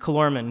in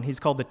Calormen. He's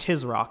called the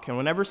Tisroc, and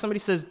whenever somebody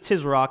says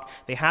Tisroc,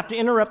 they have to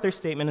interrupt their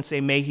statement and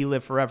say, "May he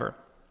live forever."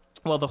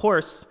 Well, the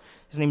horse,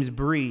 his name is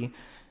Bree,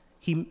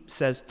 he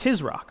says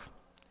Tisroc.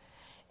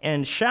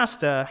 And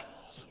Shasta,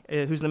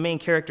 who's the main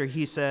character,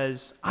 he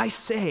says, "I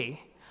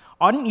say,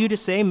 oughtn't you to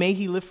say, 'May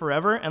he live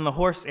forever'?" And the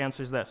horse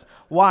answers this,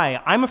 "Why?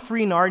 I'm a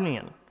free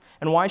Narnian.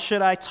 And why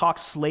should I talk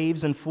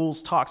slaves and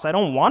fools' talks? I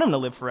don't want him to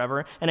live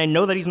forever, and I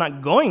know that he's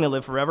not going to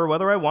live forever,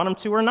 whether I want him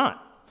to or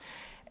not."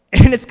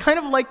 And it's kind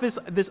of like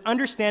this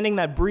understanding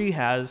that Bree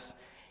has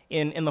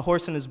in The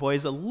Horse and His Boy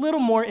is a little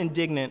more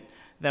indignant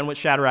than what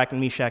Shadrach and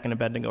Meshach and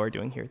Abednego are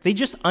doing here. They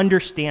just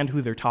understand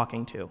who they're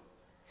talking to.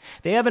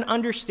 They have an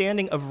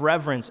understanding of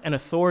reverence and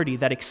authority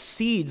that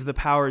exceeds the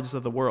powers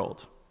of the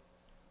world.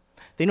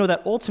 They know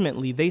that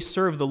ultimately they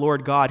serve the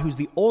Lord God, who's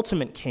the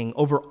ultimate king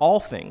over all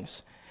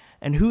things,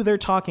 and who they're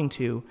talking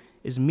to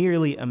is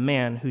merely a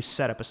man who's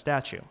set up a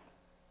statue.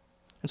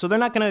 And so they're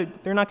not going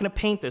to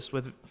paint this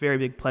with very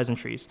big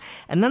pleasantries.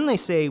 And then they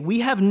say, "We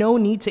have no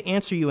need to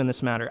answer you in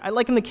this matter." I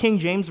like in the King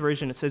James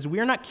Version, it says, "We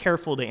are not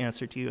careful to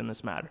answer to you in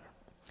this matter."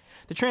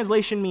 The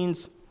translation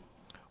means,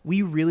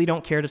 we really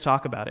don't care to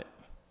talk about it.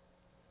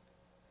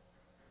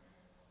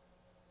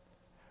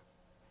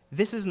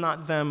 This is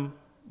not them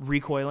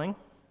recoiling.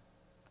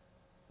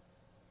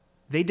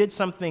 They did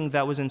something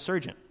that was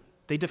insurgent.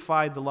 They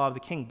defied the law of the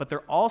king, but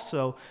they're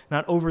also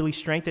not overly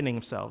strengthening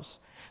themselves.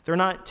 They're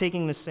not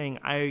taking this saying,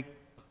 I'm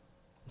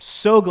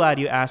so glad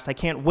you asked. I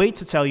can't wait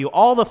to tell you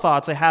all the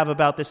thoughts I have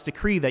about this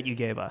decree that you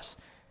gave us.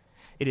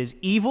 It is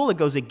evil. It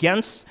goes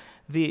against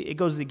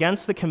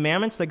the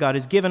commandments that God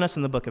has given us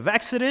in the book of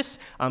Exodus.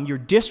 You're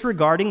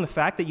disregarding the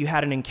fact that you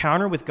had an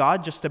encounter with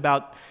God just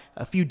about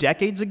a few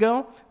decades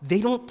ago. They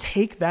don't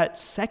take that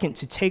second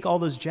to take all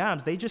those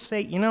jabs. They just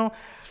say,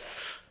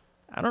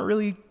 I don't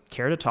really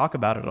care to talk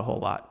about it a whole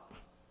lot.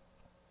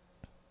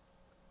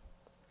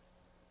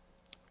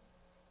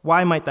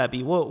 Why might that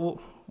be? We'll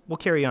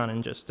carry on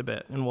in just a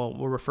bit, and we'll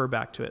refer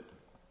back to it.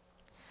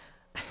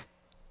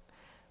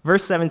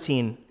 Verse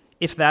 17,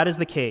 if that is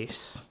the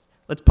case,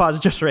 let's pause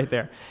just right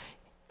there.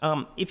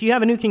 If you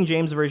have a New King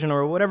James Version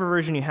or whatever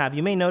version you have,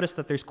 you may notice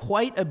that there's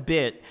quite a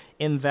bit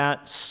in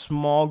that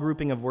small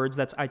grouping of words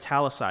that's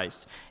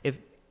italicized. If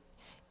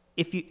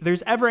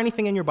there's ever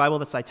anything in your Bible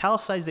that's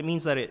italicized, it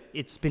means that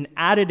it's been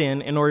added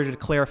in order to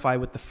clarify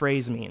what the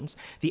phrase means.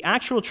 The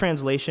actual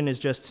translation is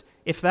just,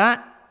 if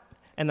that,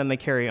 and then they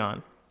carry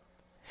on.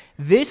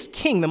 This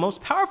king, the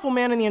most powerful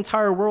man in the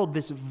entire world,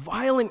 this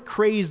violent,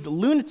 crazed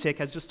lunatic,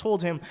 has just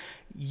told him,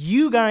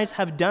 you guys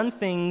have done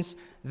things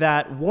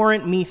that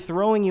warrant me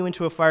throwing you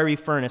into a fiery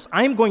furnace.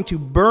 I'm going to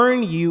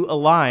burn you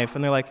alive.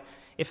 And they're like,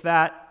 if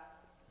that,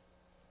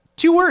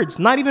 2 words,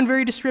 not even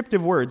very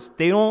descriptive words.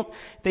 They don't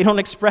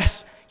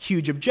express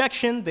huge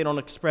objection. They don't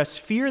express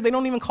fear. They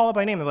don't even call it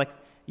by name. They're like,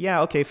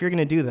 yeah, okay, if you're going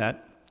to do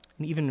that,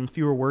 and even in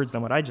fewer words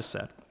than what I just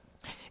said.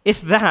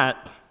 If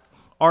that,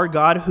 our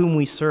God whom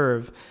we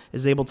serve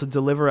is able to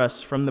deliver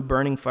us from the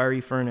burning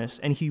fiery furnace,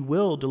 and he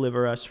will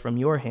deliver us from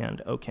your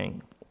hand, O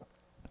king.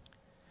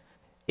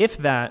 If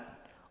that,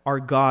 our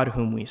God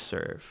whom we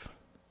serve.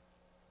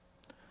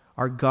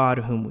 Our God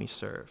whom we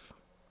serve.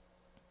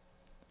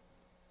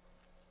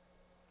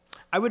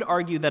 I would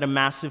argue that a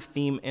massive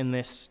theme in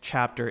this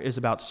chapter is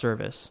about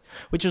service,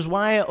 which is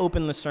why I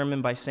opened the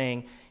sermon by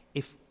saying,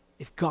 if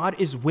God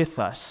is with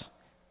us,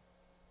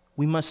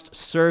 we must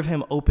serve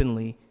him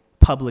openly,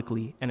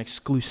 publicly, and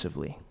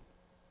exclusively.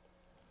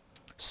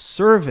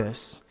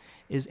 Service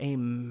is a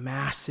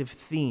massive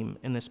theme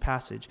in this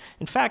passage.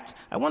 In fact,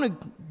 I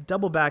want to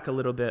double back a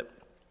little bit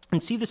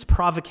and see this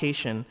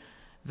provocation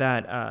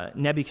that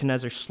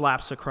Nebuchadnezzar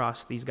slaps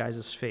across these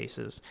guys'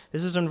 faces.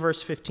 This is in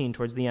verse 15,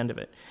 towards the end of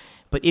it.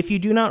 But if you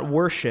do not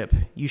worship,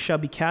 you shall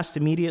be cast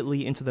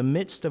immediately into the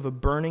midst of a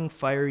burning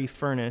fiery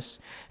furnace.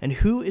 And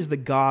who is the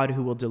God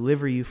who will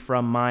deliver you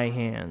from my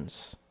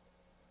hands?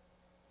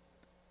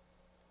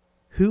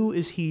 Who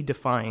is he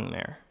defying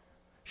there?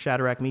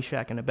 Shadrach,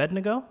 Meshach, and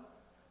Abednego?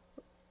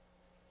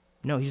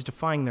 No, he's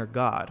defying their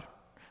God. I'm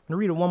going to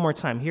read it one more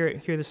time. Hear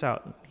this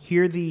out.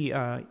 Hear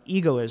the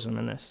egoism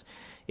in this.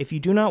 If you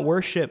do not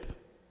worship,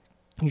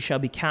 you shall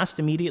be cast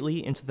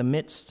immediately into the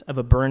midst of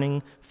a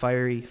burning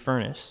fiery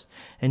furnace.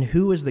 And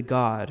who is the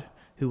God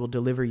who will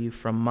deliver you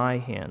from my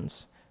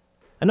hands?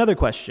 Another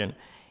question.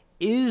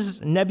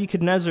 Is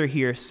Nebuchadnezzar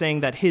here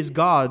saying that his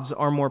gods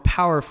are more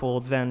powerful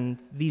than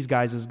these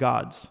guys'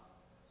 gods?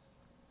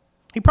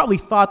 He probably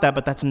thought that,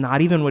 but that's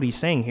not even what he's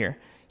saying here.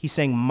 He's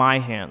saying my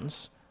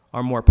hands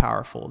are more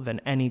powerful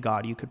than any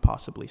God you could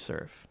possibly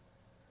serve.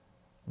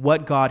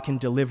 What God can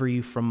deliver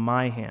you from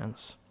my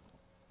hands?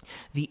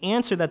 The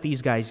answer that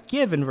these guys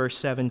give in verse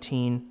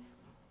 17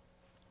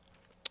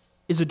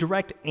 is a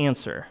direct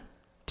answer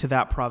to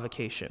that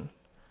provocation.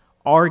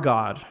 Our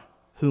God,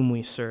 whom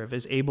we serve,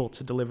 is able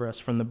to deliver us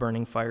from the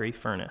burning fiery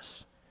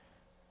furnace.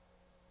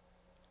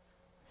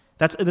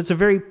 That's a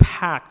very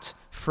packed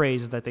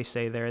phrase that they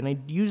say there, and they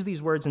use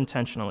these words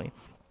intentionally.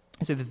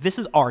 They say that this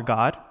is our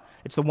God.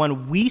 It's the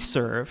one we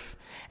serve,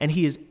 and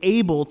he is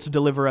able to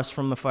deliver us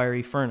from the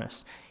fiery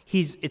furnace.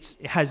 It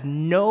has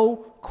no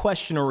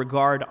question or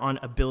regard on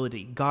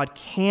ability. God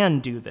can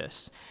do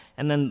this.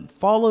 And then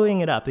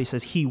following it up, he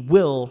says, he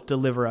will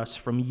deliver us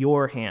from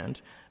your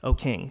hand, O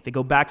king. They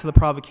go back to the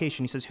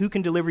provocation. He says, who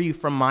can deliver you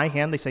from my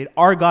hand? They say,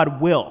 our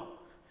God will.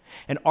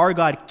 And our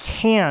God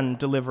can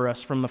deliver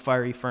us from the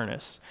fiery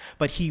furnace.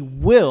 But he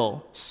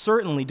will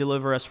certainly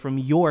deliver us from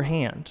your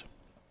hand.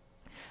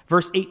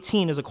 Verse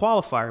 18 is a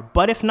qualifier.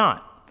 But if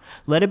not,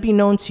 let it be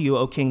known to you,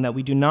 O king, that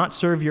we do not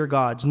serve your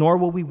gods, nor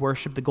will we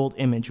worship the gold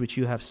image which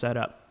you have set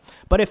up.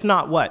 But if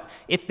not, what?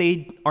 If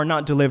they are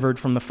not delivered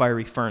from the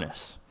fiery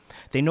furnace.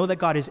 They know that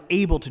God is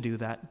able to do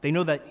that. They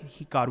know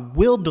that God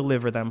will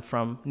deliver them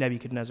from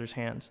Nebuchadnezzar's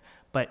hands,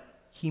 but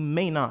he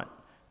may not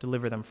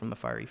deliver them from the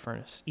fiery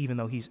furnace, even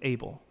though he's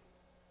able.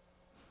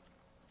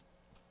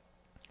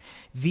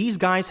 These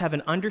guys have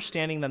an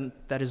understanding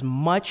that is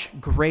much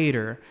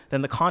greater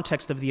than the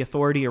context of the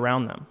authority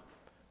around them.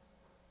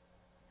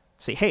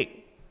 Say,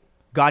 hey,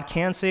 God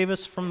can save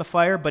us from the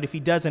fire, but if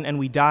he doesn't and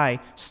we die,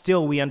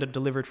 still we end up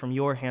delivered from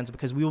your hands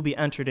because we will be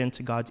entered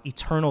into God's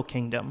eternal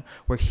kingdom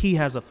where he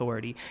has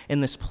authority in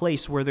this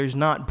place where there's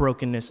not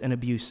brokenness and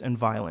abuse and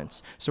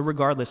violence. So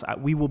regardless,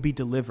 we will be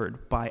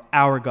delivered by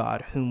our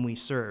God whom we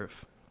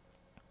serve.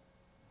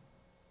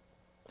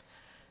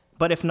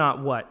 But if not,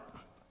 what?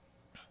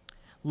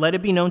 Let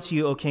it be known to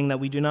you, O king, that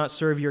we do not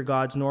serve your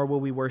gods, nor will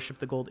we worship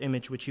the gold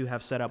image which you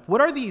have set up.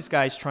 What are these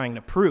guys trying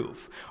to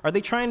prove? Are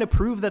they trying to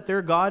prove that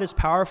their God is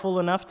powerful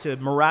enough to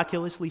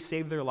miraculously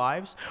save their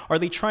lives? Are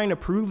they trying to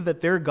prove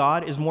that their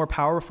God is more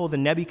powerful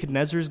than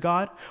Nebuchadnezzar's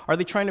God? Are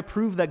they trying to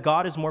prove that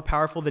God is more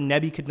powerful than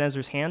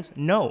Nebuchadnezzar's hands?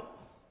 No.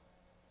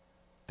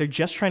 They're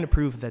just trying to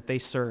prove that they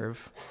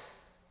serve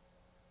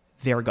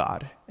their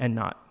God and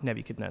not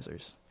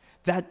Nebuchadnezzar's.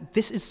 That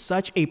this is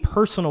such a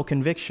personal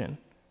conviction.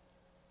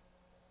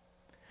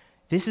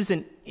 This is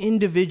an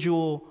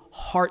individual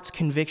heart's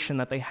conviction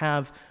that they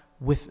have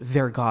with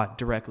their God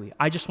directly.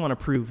 I just want to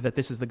prove that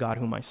this is the God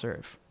whom I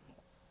serve.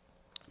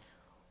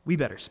 We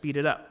better speed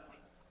it up.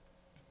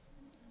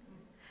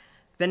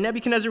 Then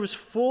Nebuchadnezzar was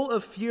full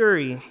of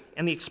fury,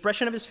 and the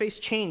expression of his face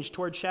changed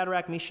toward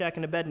Shadrach, Meshach,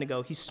 and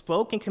Abednego. He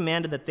spoke and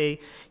commanded that they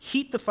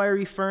heat the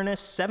fiery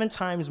furnace 7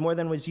 times more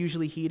than was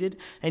usually heated,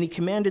 and he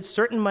commanded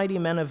certain mighty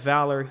men of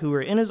valor who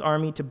were in his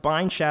army to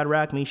bind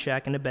Shadrach,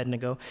 Meshach, and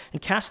Abednego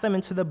and cast them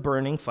into the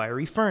burning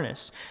fiery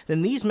furnace.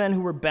 Then these men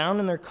who were bound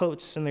in their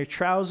coats and their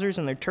trousers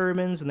and their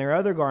turbans and their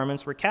other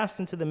garments were cast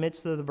into the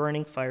midst of the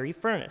burning fiery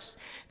furnace.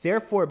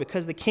 Therefore,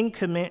 because the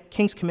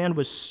king's command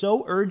was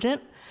so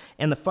urgent,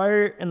 and the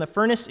fire and the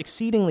furnace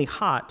exceedingly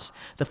hot,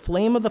 the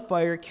flame of the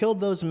fire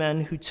killed those men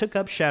who took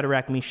up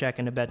Shadrach, Meshach,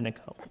 and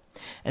Abednego.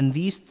 And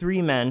these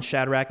 3 men,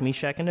 Shadrach,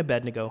 Meshach, and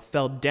Abednego,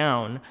 fell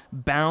down,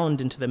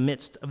 bound into the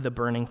midst of the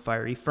burning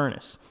fiery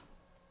furnace.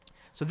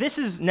 So this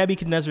is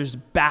Nebuchadnezzar's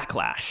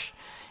backlash.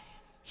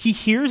 He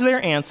hears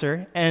their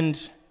answer,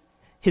 and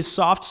his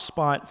soft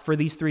spot for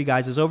these 3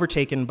 guys is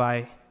overtaken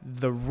by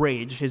the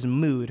rage, his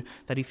mood,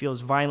 that he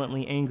feels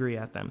violently angry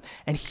at them.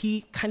 And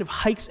he kind of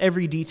hikes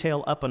every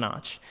detail up a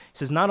notch. He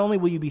says, not only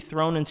will you be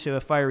thrown into a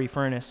fiery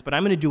furnace, but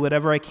I'm going to do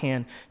whatever I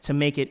can to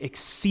make it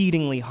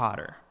exceedingly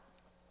hotter.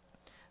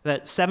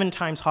 That 7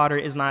 times hotter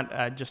is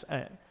not just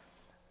a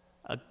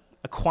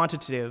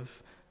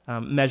quantitative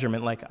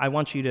measurement. Like, I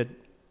want you to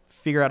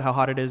figure out how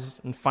hot it is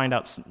and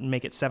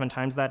make it 7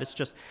 times that. It's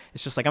just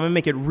like, I'm going to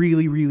make it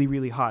really, really,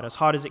 really hot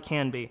as it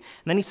can be. And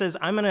then he says,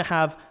 I'm going to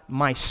have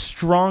my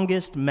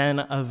strongest men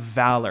of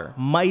valor,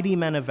 mighty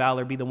men of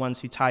valor, be the ones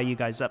who tie you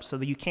guys up so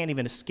that you can't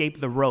even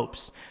escape the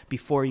ropes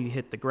before you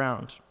hit the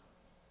ground.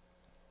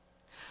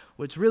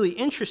 What's really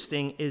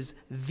interesting is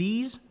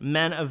these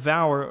men of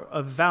valor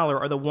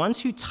are the ones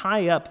who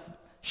tie up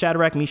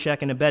Shadrach,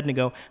 Meshach, and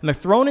Abednego, and they're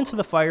thrown into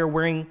the fire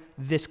wearing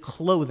this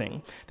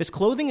clothing. This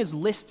clothing is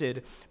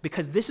listed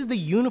because this is the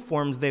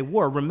uniforms they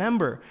wore.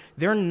 Remember,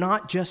 they're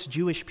not just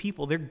Jewish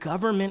people. They're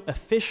government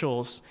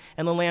officials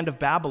in the land of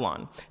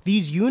Babylon.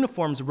 These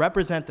uniforms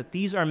represent that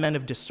these are men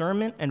of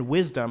discernment and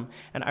wisdom,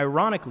 and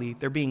ironically,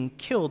 they're being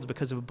killed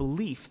because of a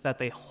belief that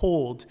they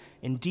hold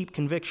in deep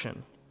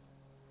conviction.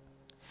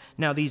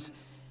 Now,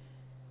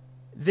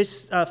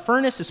 this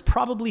furnace is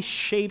probably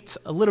shaped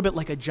a little bit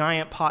like a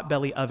giant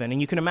potbelly oven.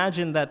 And you can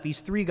imagine that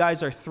these 3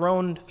 guys are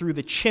thrown through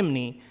the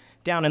chimney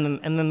down, and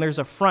then there's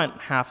a front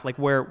half, like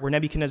where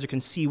Nebuchadnezzar can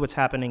see what's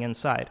happening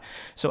inside.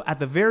 So at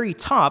the very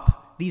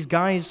top, these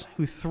guys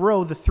who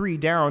throw the 3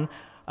 down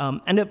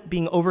end up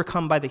being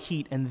overcome by the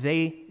heat, and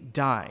they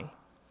die.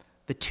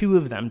 The 2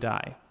 of them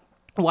die.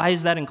 Why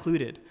is that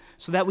included?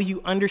 So that way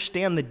you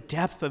understand the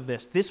depth of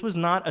this. This was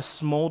not a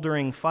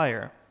smoldering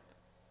fire.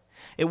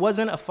 It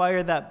wasn't a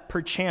fire that,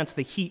 perchance,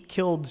 the heat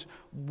killed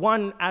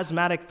one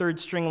asthmatic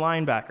third-string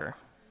linebacker.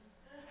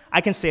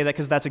 I can say that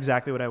because that's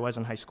exactly what I was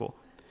in high school.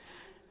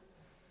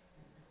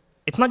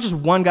 It's not just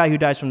one guy who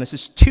dies from this,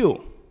 it's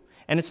 2.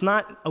 And it's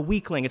not a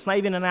weakling, it's not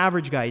even an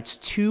average guy. It's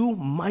 2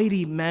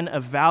 mighty men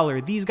of valor.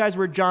 These guys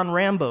were John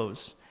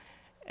Rambos,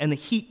 and the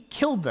heat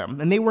killed them,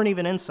 and they weren't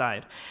even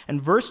inside.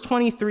 And verse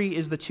 23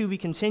 is the to be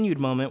continued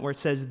moment where it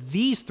says,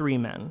 these 3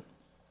 men,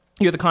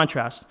 hear the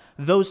contrast.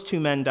 Those 2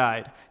 men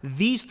died.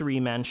 These 3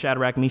 men,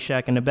 Shadrach,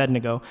 Meshach, and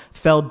Abednego,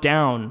 fell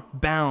down,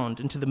 bound,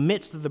 into the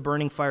midst of the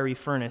burning fiery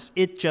furnace.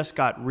 It just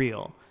got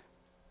real.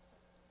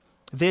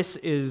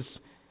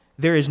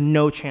 There is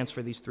no chance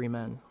for these 3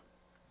 men.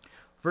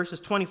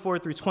 Verses 24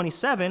 through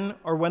 27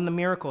 are when the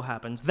miracle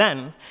happens.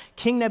 Then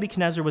King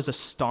Nebuchadnezzar was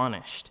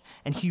astonished,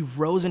 and he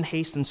rose in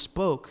haste and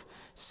spoke,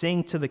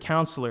 saying to the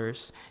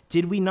counselors,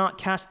 did we not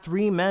cast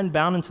 3 men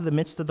bound into the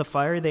midst of the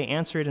fire? They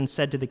answered and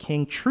said to the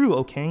king, true,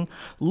 O king.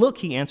 Look,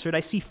 he answered,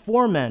 I see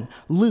 4 men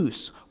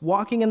loose,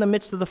 walking in the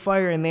midst of the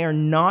fire, and they are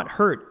not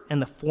hurt.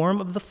 And the form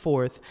of the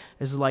 4th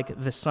is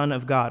like the Son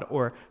of God,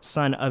 or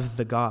Son of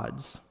the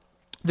gods.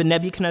 The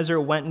Nebuchadnezzar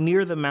went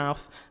near the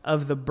mouth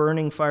of the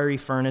burning fiery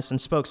furnace and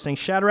spoke, saying,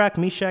 Shadrach,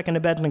 Meshach, and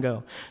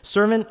Abednego,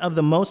 servant of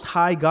the Most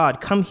High God,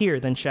 come here.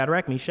 Then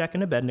Shadrach, Meshach,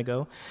 and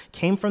Abednego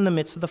came from the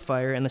midst of the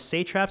fire, and the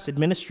satraps,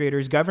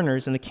 administrators,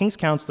 governors, and the king's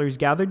counselors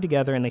gathered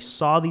together, and they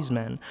saw these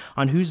men,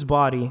 on whose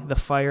body the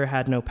fire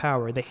had no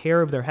power. The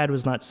hair of their head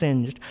was not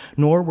singed,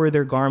 nor were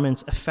their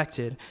garments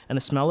affected, and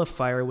the smell of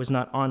fire was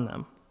not on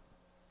them.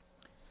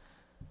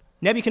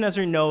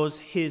 Nebuchadnezzar knows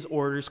his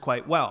orders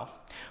quite well.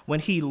 When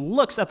he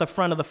looks at the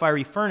front of the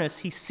fiery furnace,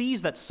 he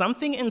sees that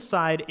something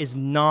inside is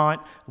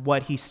not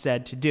what he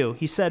said to do.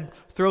 He said,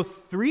 throw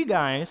 3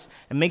 guys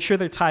and make sure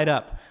they're tied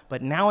up.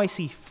 But now I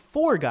see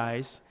 4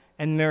 guys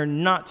and they're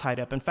not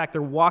tied up. In fact,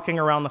 they're walking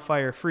around the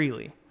fire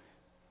freely.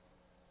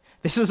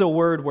 This is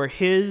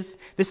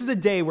a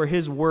day where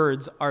his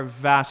words are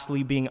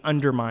vastly being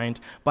undermined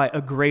by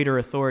a greater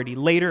authority.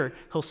 Later,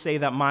 he'll say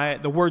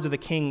that the words of the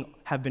king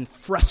have been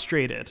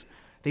frustrated.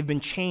 They've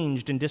been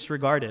changed and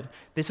disregarded.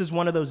 This is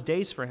one of those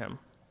days for him.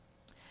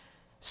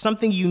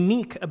 Something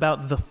unique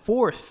about the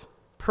 4th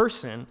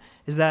person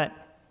is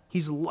that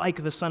he's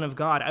like the Son of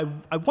God.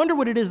 I wonder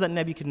what it is that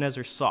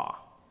Nebuchadnezzar saw.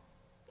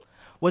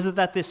 Was it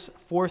that this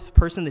 4th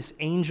person, this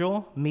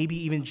angel, maybe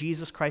even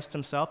Jesus Christ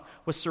himself,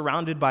 was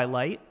surrounded by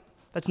light?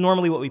 That's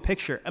normally what we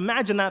picture.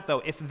 Imagine that,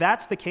 though. If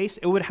that's the case,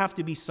 it would have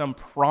to be some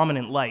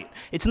prominent light.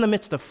 It's in the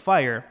midst of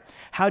fire.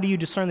 How do you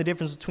discern the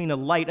difference between a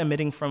light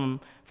emitting from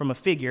a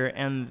figure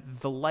and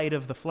the light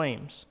of the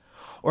flames?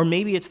 Or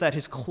maybe it's that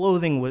his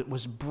clothing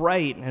was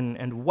bright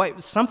and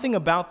white. Something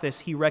about this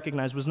he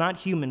recognized was not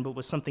human, but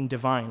was something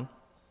divine.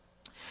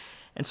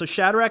 And so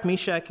Shadrach,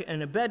 Meshach,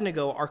 and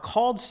Abednego are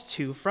called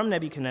to from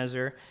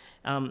Nebuchadnezzar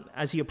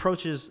as he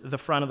approaches the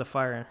front of the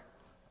fire.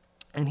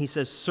 And he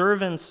says,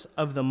 servants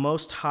of the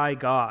Most High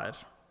God.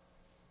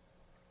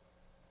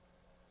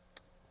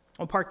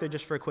 I'll park there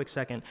just for a quick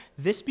second.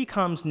 This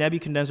becomes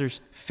Nebuchadnezzar's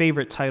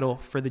favorite title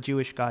for the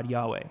Jewish God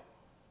Yahweh.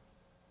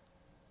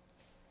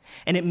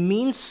 And it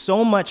means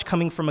so much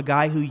coming from a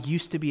guy who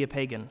used to be a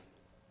pagan.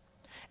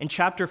 In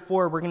chapter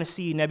 4, we're going to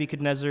see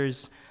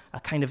Nebuchadnezzar's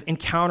kind of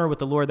encounter with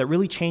the Lord that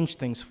really changed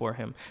things for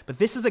him. But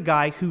this is a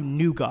guy who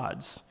knew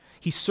gods.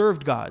 He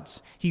served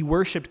gods. He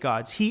worshiped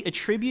gods. He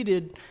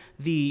attributed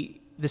the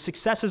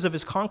successes of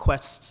his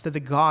conquests to the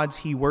gods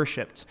he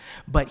worshipped.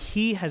 But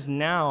he has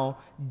now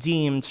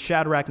deemed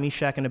Shadrach,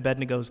 Meshach, and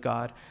Abednego's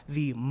God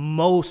the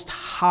Most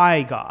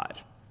High God.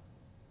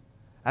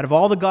 Out of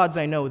all the gods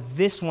I know,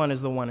 this one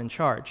is the one in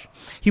charge.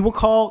 He will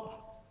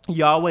call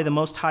Yahweh the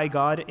Most High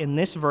God in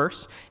this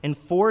verse. In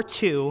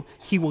 4:2,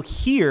 he will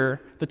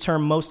hear the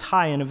term Most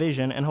High in a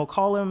vision, and he'll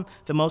call him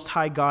the Most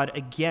High God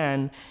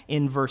again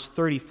in verse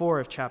 34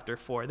 of chapter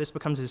 4. This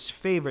becomes his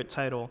favorite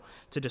title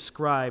to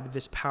describe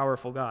this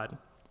powerful God.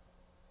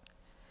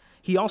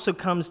 He also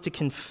comes to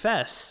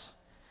confess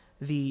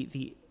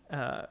the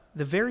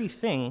very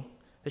thing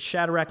that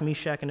Shadrach,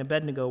 Meshach, and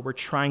Abednego were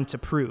trying to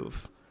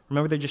prove.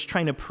 Remember, they're just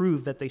trying to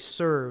prove that they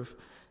serve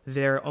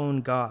their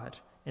own God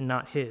and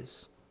not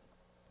his.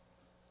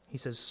 He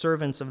says,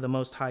 servants of the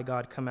Most High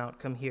God, come out,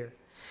 come here.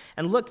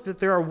 And look that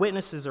there are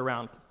witnesses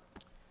around.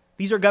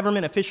 These are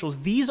government officials.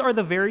 These are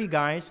the very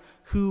guys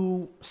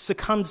who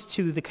succumbed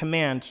to the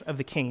command of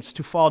the kings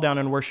to fall down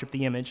and worship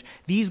the image.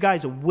 These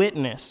guys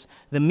witness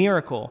the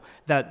miracle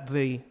that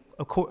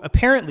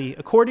apparently,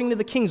 according to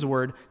the king's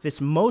word, this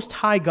Most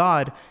High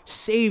God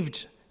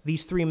saved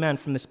these 3 men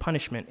from this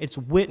punishment. It's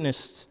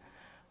witnessed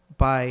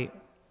by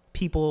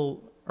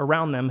people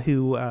around them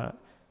who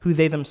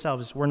they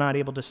themselves were not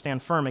able to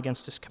stand firm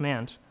against this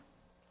command.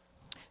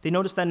 They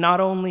noticed that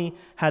not only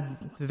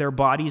had their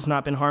bodies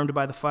not been harmed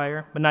by the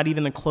fire, but not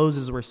even the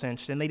clothes were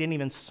singed, and they didn't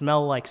even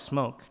smell like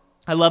smoke.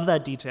 I love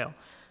that detail,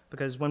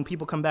 because when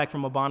people come back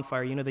from a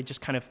bonfire, they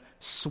just kind of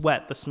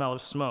sweat the smell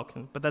of smoke,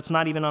 but that's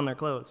not even on their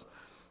clothes.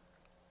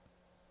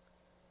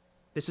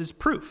 This is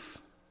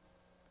proof.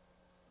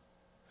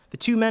 The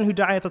 2 men who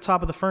die at the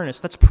top of the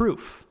furnace, that's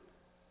proof.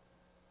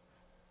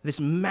 This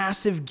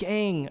massive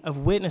gang of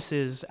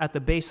witnesses at the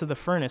base of the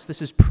furnace,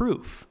 this is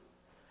proof.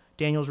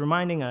 Daniel's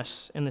reminding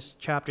us in this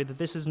chapter that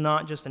this is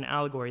not just an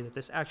allegory, that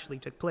this actually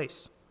took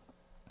place.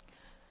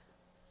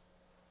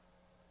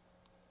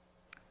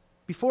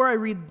 Before I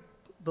read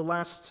the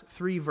last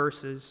 3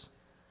 verses,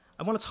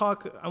 I want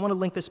to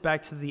link this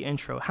back to the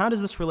intro. How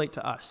does this relate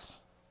to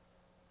us?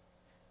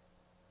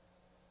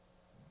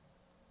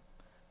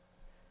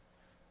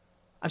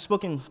 I've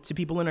spoken to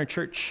people in our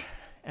church,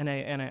 and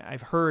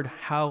I've heard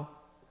how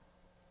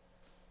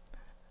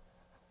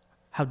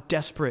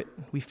desperate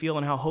we feel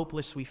and how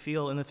hopeless we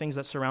feel in the things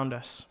that surround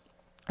us.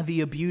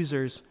 The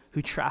abusers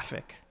who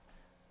traffic.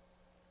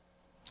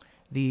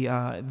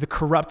 The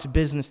corrupt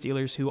business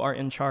dealers who are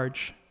in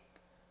charge.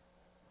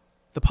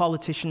 The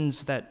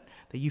politicians that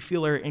you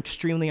feel are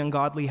extremely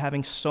ungodly,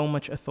 having so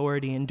much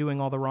authority and doing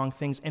all the wrong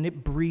things, and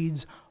it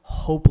breeds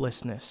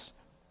hopelessness.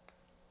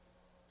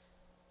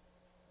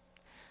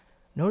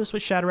 Notice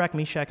what Shadrach,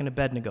 Meshach, and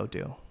Abednego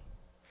do.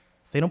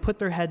 They don't put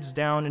their heads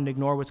down and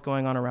ignore what's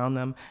going on around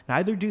them.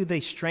 Neither do they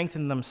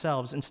strengthen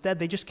themselves. Instead,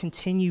 they just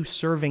continue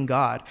serving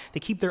God. They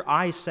keep their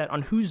eyes set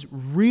on who's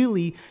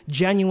really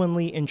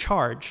genuinely in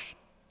charge.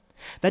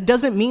 That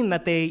doesn't mean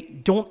that they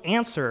don't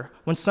answer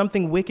when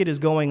something wicked is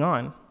going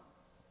on.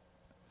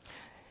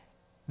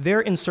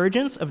 Their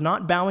insurgence of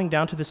not bowing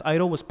down to this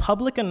idol was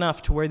public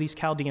enough to where these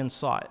Chaldeans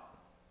saw it.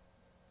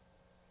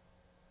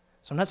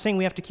 So I'm not saying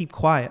we have to keep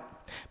quiet,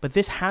 but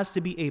this has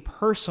to be a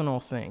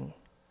personal thing.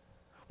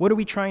 What are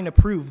we trying to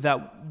prove?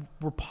 That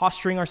we're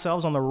posturing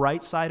ourselves on the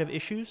right side of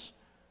issues?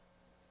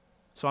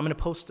 So I'm going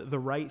to post the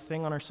right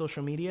thing on our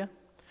social media?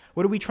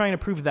 What are we trying to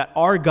prove? That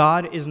our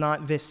God is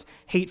not this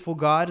hateful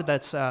God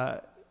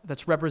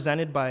that's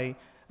represented by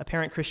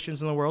apparent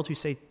Christians in the world who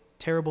say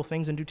terrible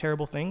things and do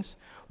terrible things?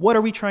 What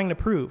are we trying to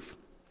prove?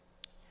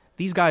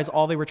 These guys,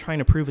 all they were trying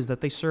to prove is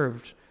that they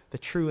served the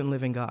true and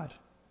living God.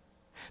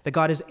 That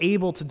God is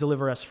able to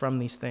deliver us from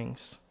these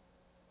things.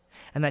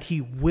 And that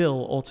he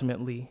will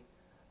ultimately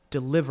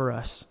deliver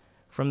us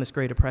from this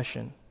great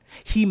oppression.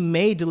 He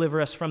may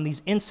deliver us from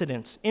these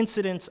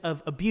incidents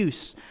of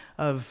abuse,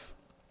 of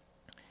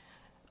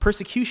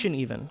persecution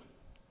even.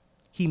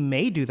 He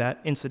may do that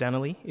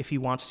incidentally if he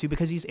wants to,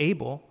 because he's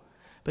able,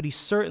 but he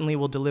certainly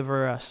will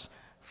deliver us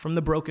from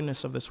the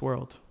brokenness of this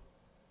world.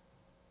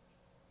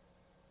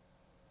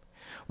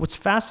 What's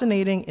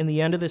fascinating in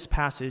the end of this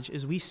passage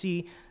is we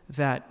see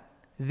that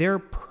their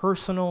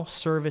personal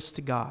service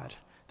to God,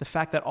 the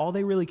fact that all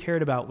they really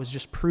cared about was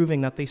just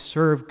proving that they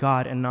serve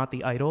God and not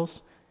the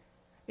idols,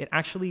 it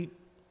actually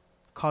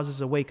causes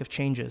a wake of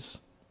changes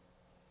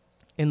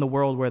in the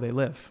world where they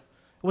live.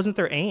 It wasn't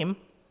their aim.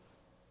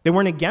 They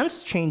weren't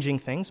against changing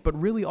things, but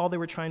really all they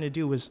were trying to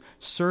do was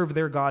serve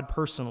their God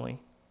personally.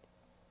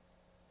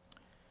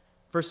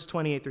 Verses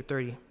 28 through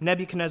 30.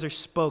 Nebuchadnezzar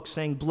spoke,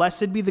 saying,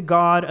 "Blessed be the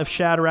God of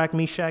Shadrach,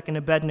 Meshach, and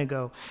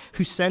Abednego,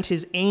 who sent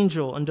his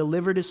angel and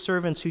delivered his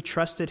servants who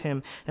trusted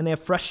him, and they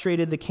have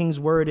frustrated the king's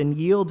word and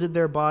yielded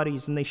their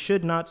bodies, and they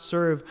should not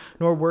serve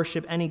nor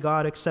worship any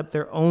god except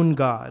their own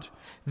God.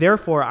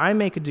 Therefore, I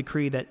make a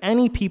decree that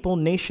any people,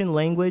 nation,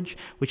 language,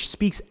 which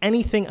speaks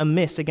anything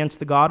amiss against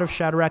the God of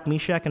Shadrach,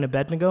 Meshach, and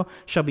Abednego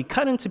shall be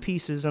cut into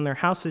pieces, and their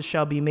houses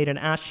shall be made an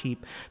ash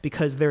heap,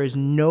 because there is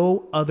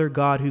no other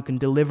God who can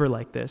deliver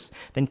like this."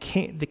 Then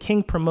the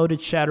king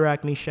promoted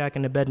Shadrach, Meshach,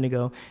 and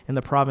Abednego in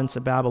the province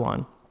of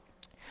Babylon.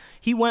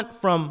 He went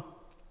from,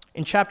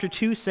 in chapter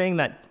 2, saying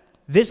that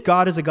this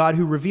God is a God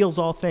who reveals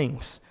all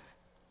things.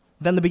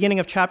 Then the beginning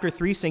of chapter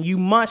 3 saying you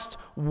must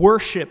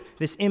worship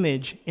this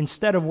image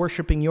instead of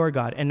worshiping your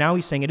God. And now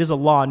he's saying it is a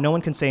law. No one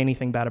can say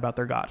anything bad about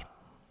their God.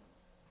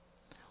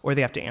 Or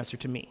they have to answer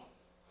to me.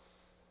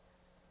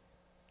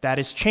 That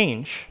is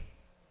change.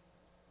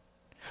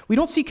 We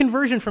don't see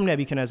conversion from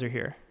Nebuchadnezzar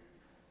here.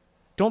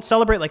 Don't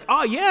celebrate like,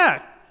 oh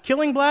yeah,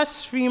 killing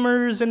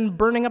blasphemers and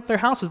burning up their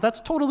houses.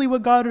 That's totally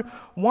what God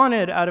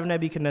wanted out of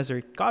Nebuchadnezzar.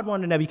 God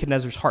wanted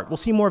Nebuchadnezzar's heart. We'll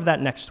see more of that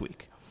next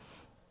week.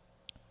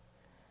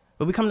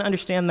 But we come to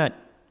understand that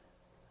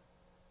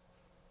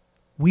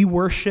we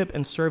worship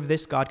and serve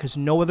this God because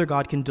no other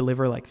God can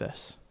deliver like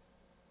this.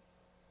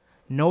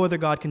 No other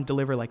God can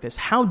deliver like this.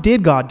 How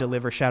did God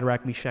deliver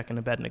Shadrach, Meshach, and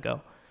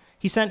Abednego?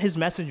 He sent his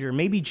messenger,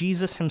 maybe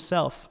Jesus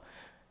himself,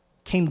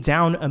 came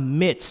down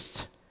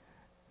amidst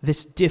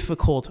this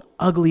difficult,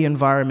 ugly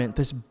environment,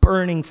 this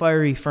burning,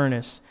 fiery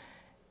furnace,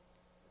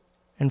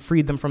 and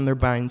freed them from their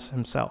binds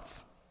himself.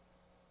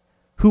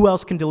 Who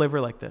else can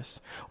deliver like this?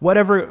 What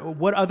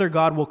other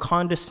God will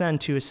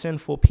condescend to a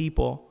sinful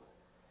people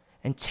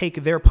and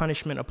take their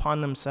punishment upon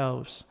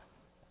themselves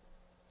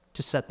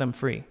to set them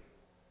free?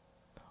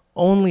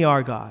 Only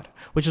our God,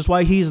 which is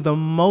why he is the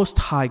most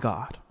high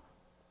God.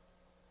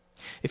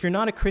 If you're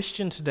not a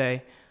Christian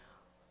today,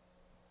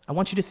 I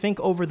want you to think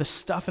over the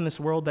stuff in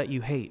this world that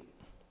you hate.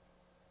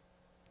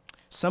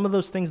 Some of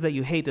those things that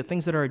you hate, the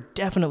things that are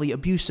definitely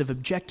abusive,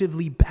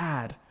 objectively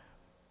bad,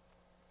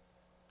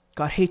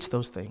 God hates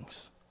those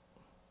things.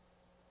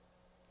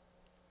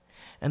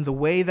 And the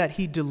way that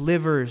he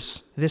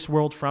delivers this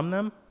world from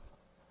them,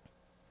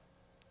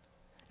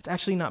 it's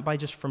actually not by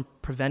just from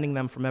preventing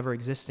them from ever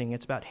existing.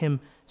 It's about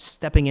him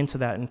stepping into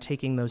that and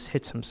taking those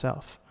hits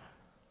himself.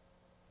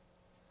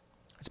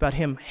 It's about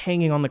him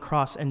hanging on the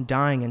cross and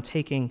dying and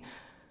taking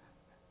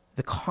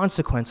the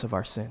consequence of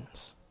our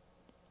sins.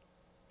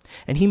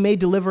 And he may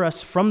deliver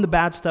us from the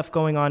bad stuff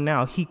going on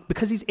now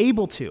because he's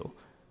able to.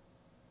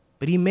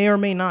 But he may or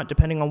may not,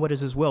 depending on what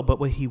is his will. But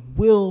what he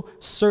will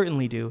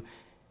certainly do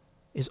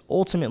is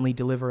ultimately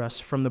deliver us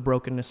from the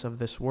brokenness of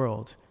this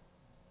world.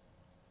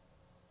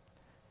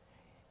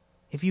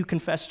 If you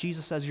confess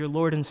Jesus as your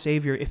Lord and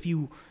Savior, if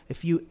you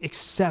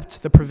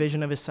accept the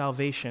provision of his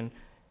salvation,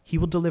 he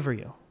will deliver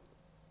you.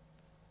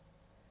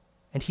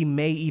 And he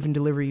may even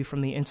deliver you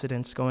from the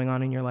incidents going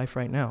on in your life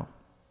right now.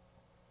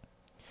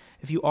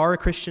 If you are a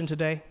Christian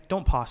today,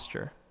 don't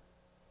posture.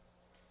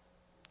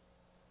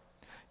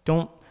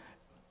 Don't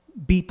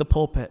beat the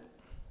pulpit.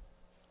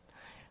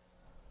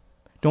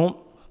 Don't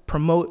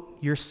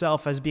promote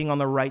yourself as being on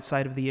the right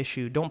side of the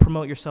issue. Don't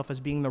promote yourself as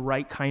being the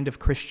right kind of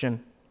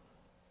Christian.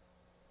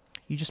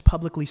 you just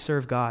publicly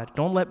serve God.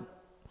 Don't let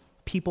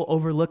people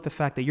overlook the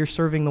fact that you're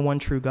serving the one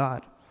true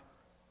God.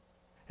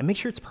 And make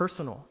sure it's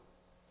personal.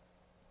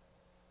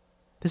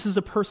 This is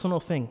a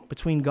personal thing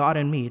between God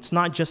and me. It's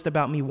not just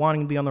about me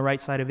wanting to be on the right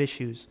side of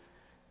issues.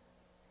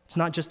 It's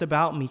not just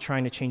about me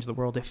trying to change the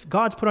world. If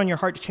God's put on your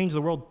heart to change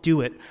the world,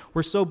 do it.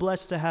 We're so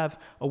blessed to have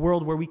a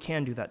world where we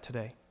can do that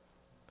today.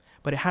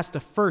 But it has to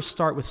first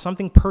start with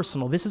something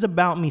personal. This is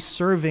about me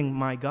serving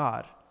my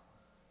God.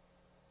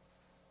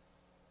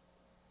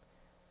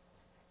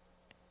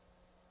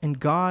 And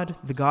God,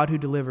 the God who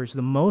delivers,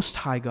 the Most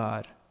High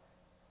God,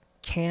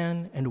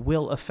 can and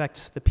will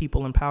affect the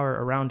people in power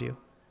around you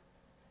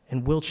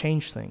and will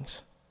change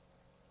things.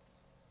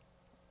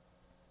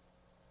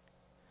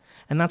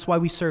 And that's why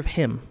we serve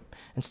him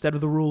instead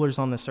of the rulers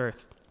on this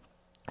earth.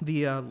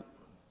 I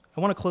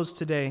want to close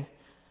today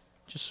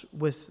just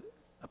with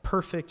a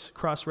perfect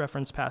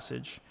cross-reference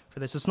passage for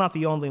this. It's not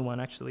the only one,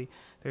 actually.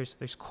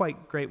 There's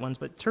quite great ones,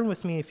 but turn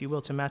with me, if you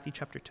will, to Matthew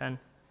chapter 10.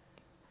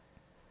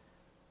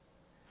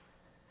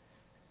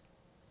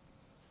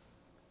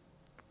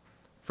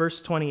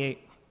 Verse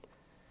 28.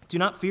 Do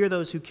not fear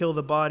those who kill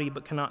the body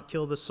but cannot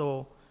kill the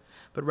soul,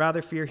 but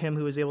rather fear him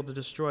who is able to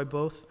destroy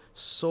both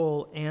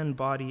soul and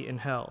body in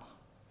hell.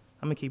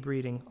 I'm going to keep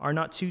reading. Are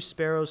not 2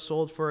 sparrows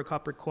sold for a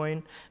copper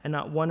coin, and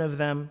not one of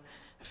them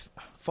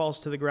falls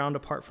to the ground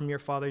apart from your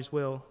Father's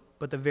will?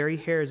 But the very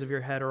hairs of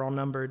your head are all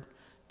numbered.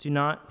 Do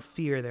not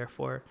fear,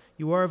 therefore.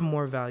 You are of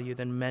more value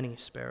than many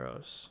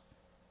sparrows.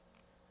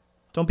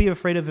 Don't be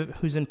afraid of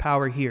who's in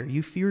power here.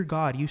 You fear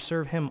God. You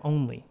serve him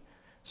only.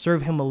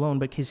 Serve him alone,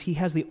 because he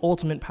has the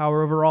ultimate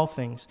power over all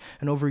things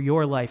and over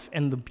your life.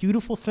 And the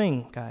beautiful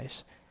thing,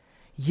 guys,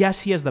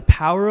 yes, he has the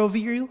power over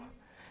you,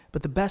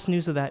 but the best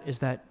news of that is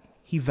that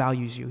he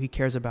values you. He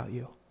cares about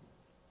you.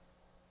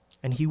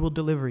 And he will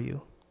deliver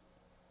you.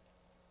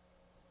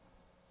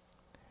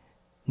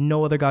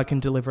 No other God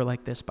can deliver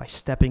like this by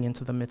stepping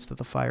into the midst of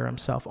the fire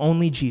himself.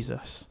 Only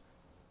Jesus.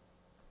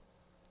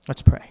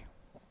 Let's pray.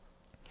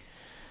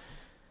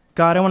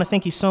 God, I want to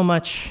thank you so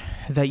much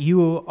that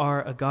you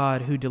are a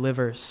God who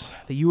delivers,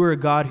 that you are a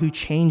God who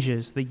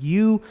changes, that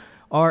you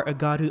are a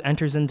God who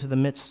enters into the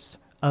midst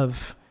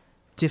of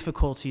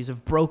difficulties,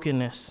 of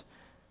brokenness,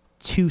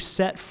 to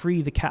set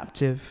free the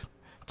captive,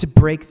 to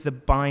break the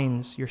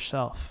binds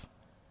yourself.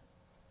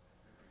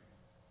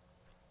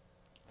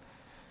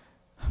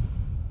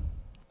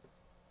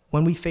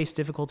 When we face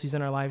difficulties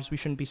in our lives, we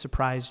shouldn't be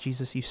surprised.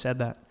 Jesus, you said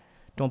that.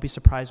 Don't be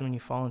surprised when you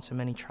fall into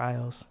many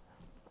trials.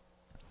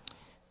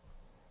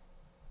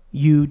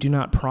 You do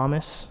not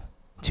promise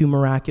to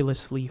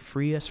miraculously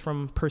free us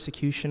from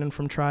persecution and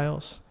from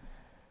trials,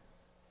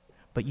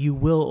 but you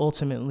will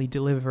ultimately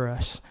deliver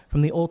us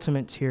from the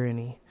ultimate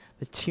tyranny,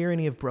 the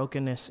tyranny of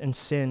brokenness and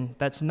sin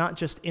that's not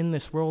just in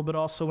this world, but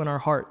also in our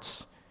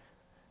hearts.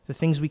 The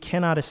things we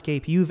cannot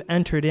escape, you've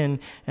entered in,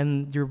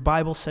 and your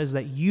Bible says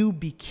that you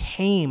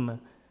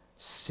became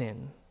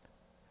sin,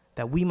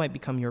 that we might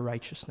become your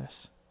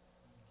righteousness.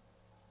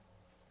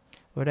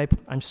 Lord,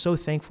 I'm so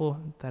thankful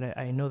that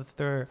I know that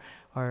there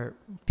are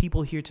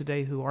people here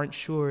today who aren't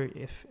sure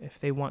if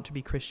they want to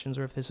be Christians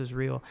or if this is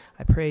real.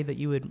 I pray that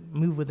you would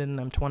move within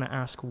them to want to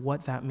ask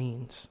what that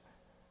means,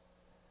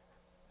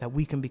 that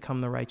we can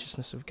become the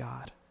righteousness of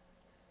God.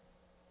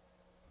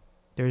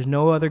 There is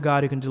no other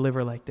God who can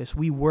deliver like this.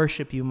 We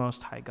worship you,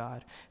 Most High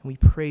God, and we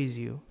praise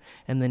you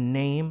in the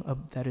name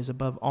that is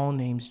above all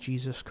names,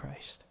 Jesus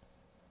Christ.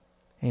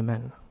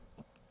 Amen.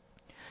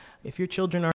 If your children are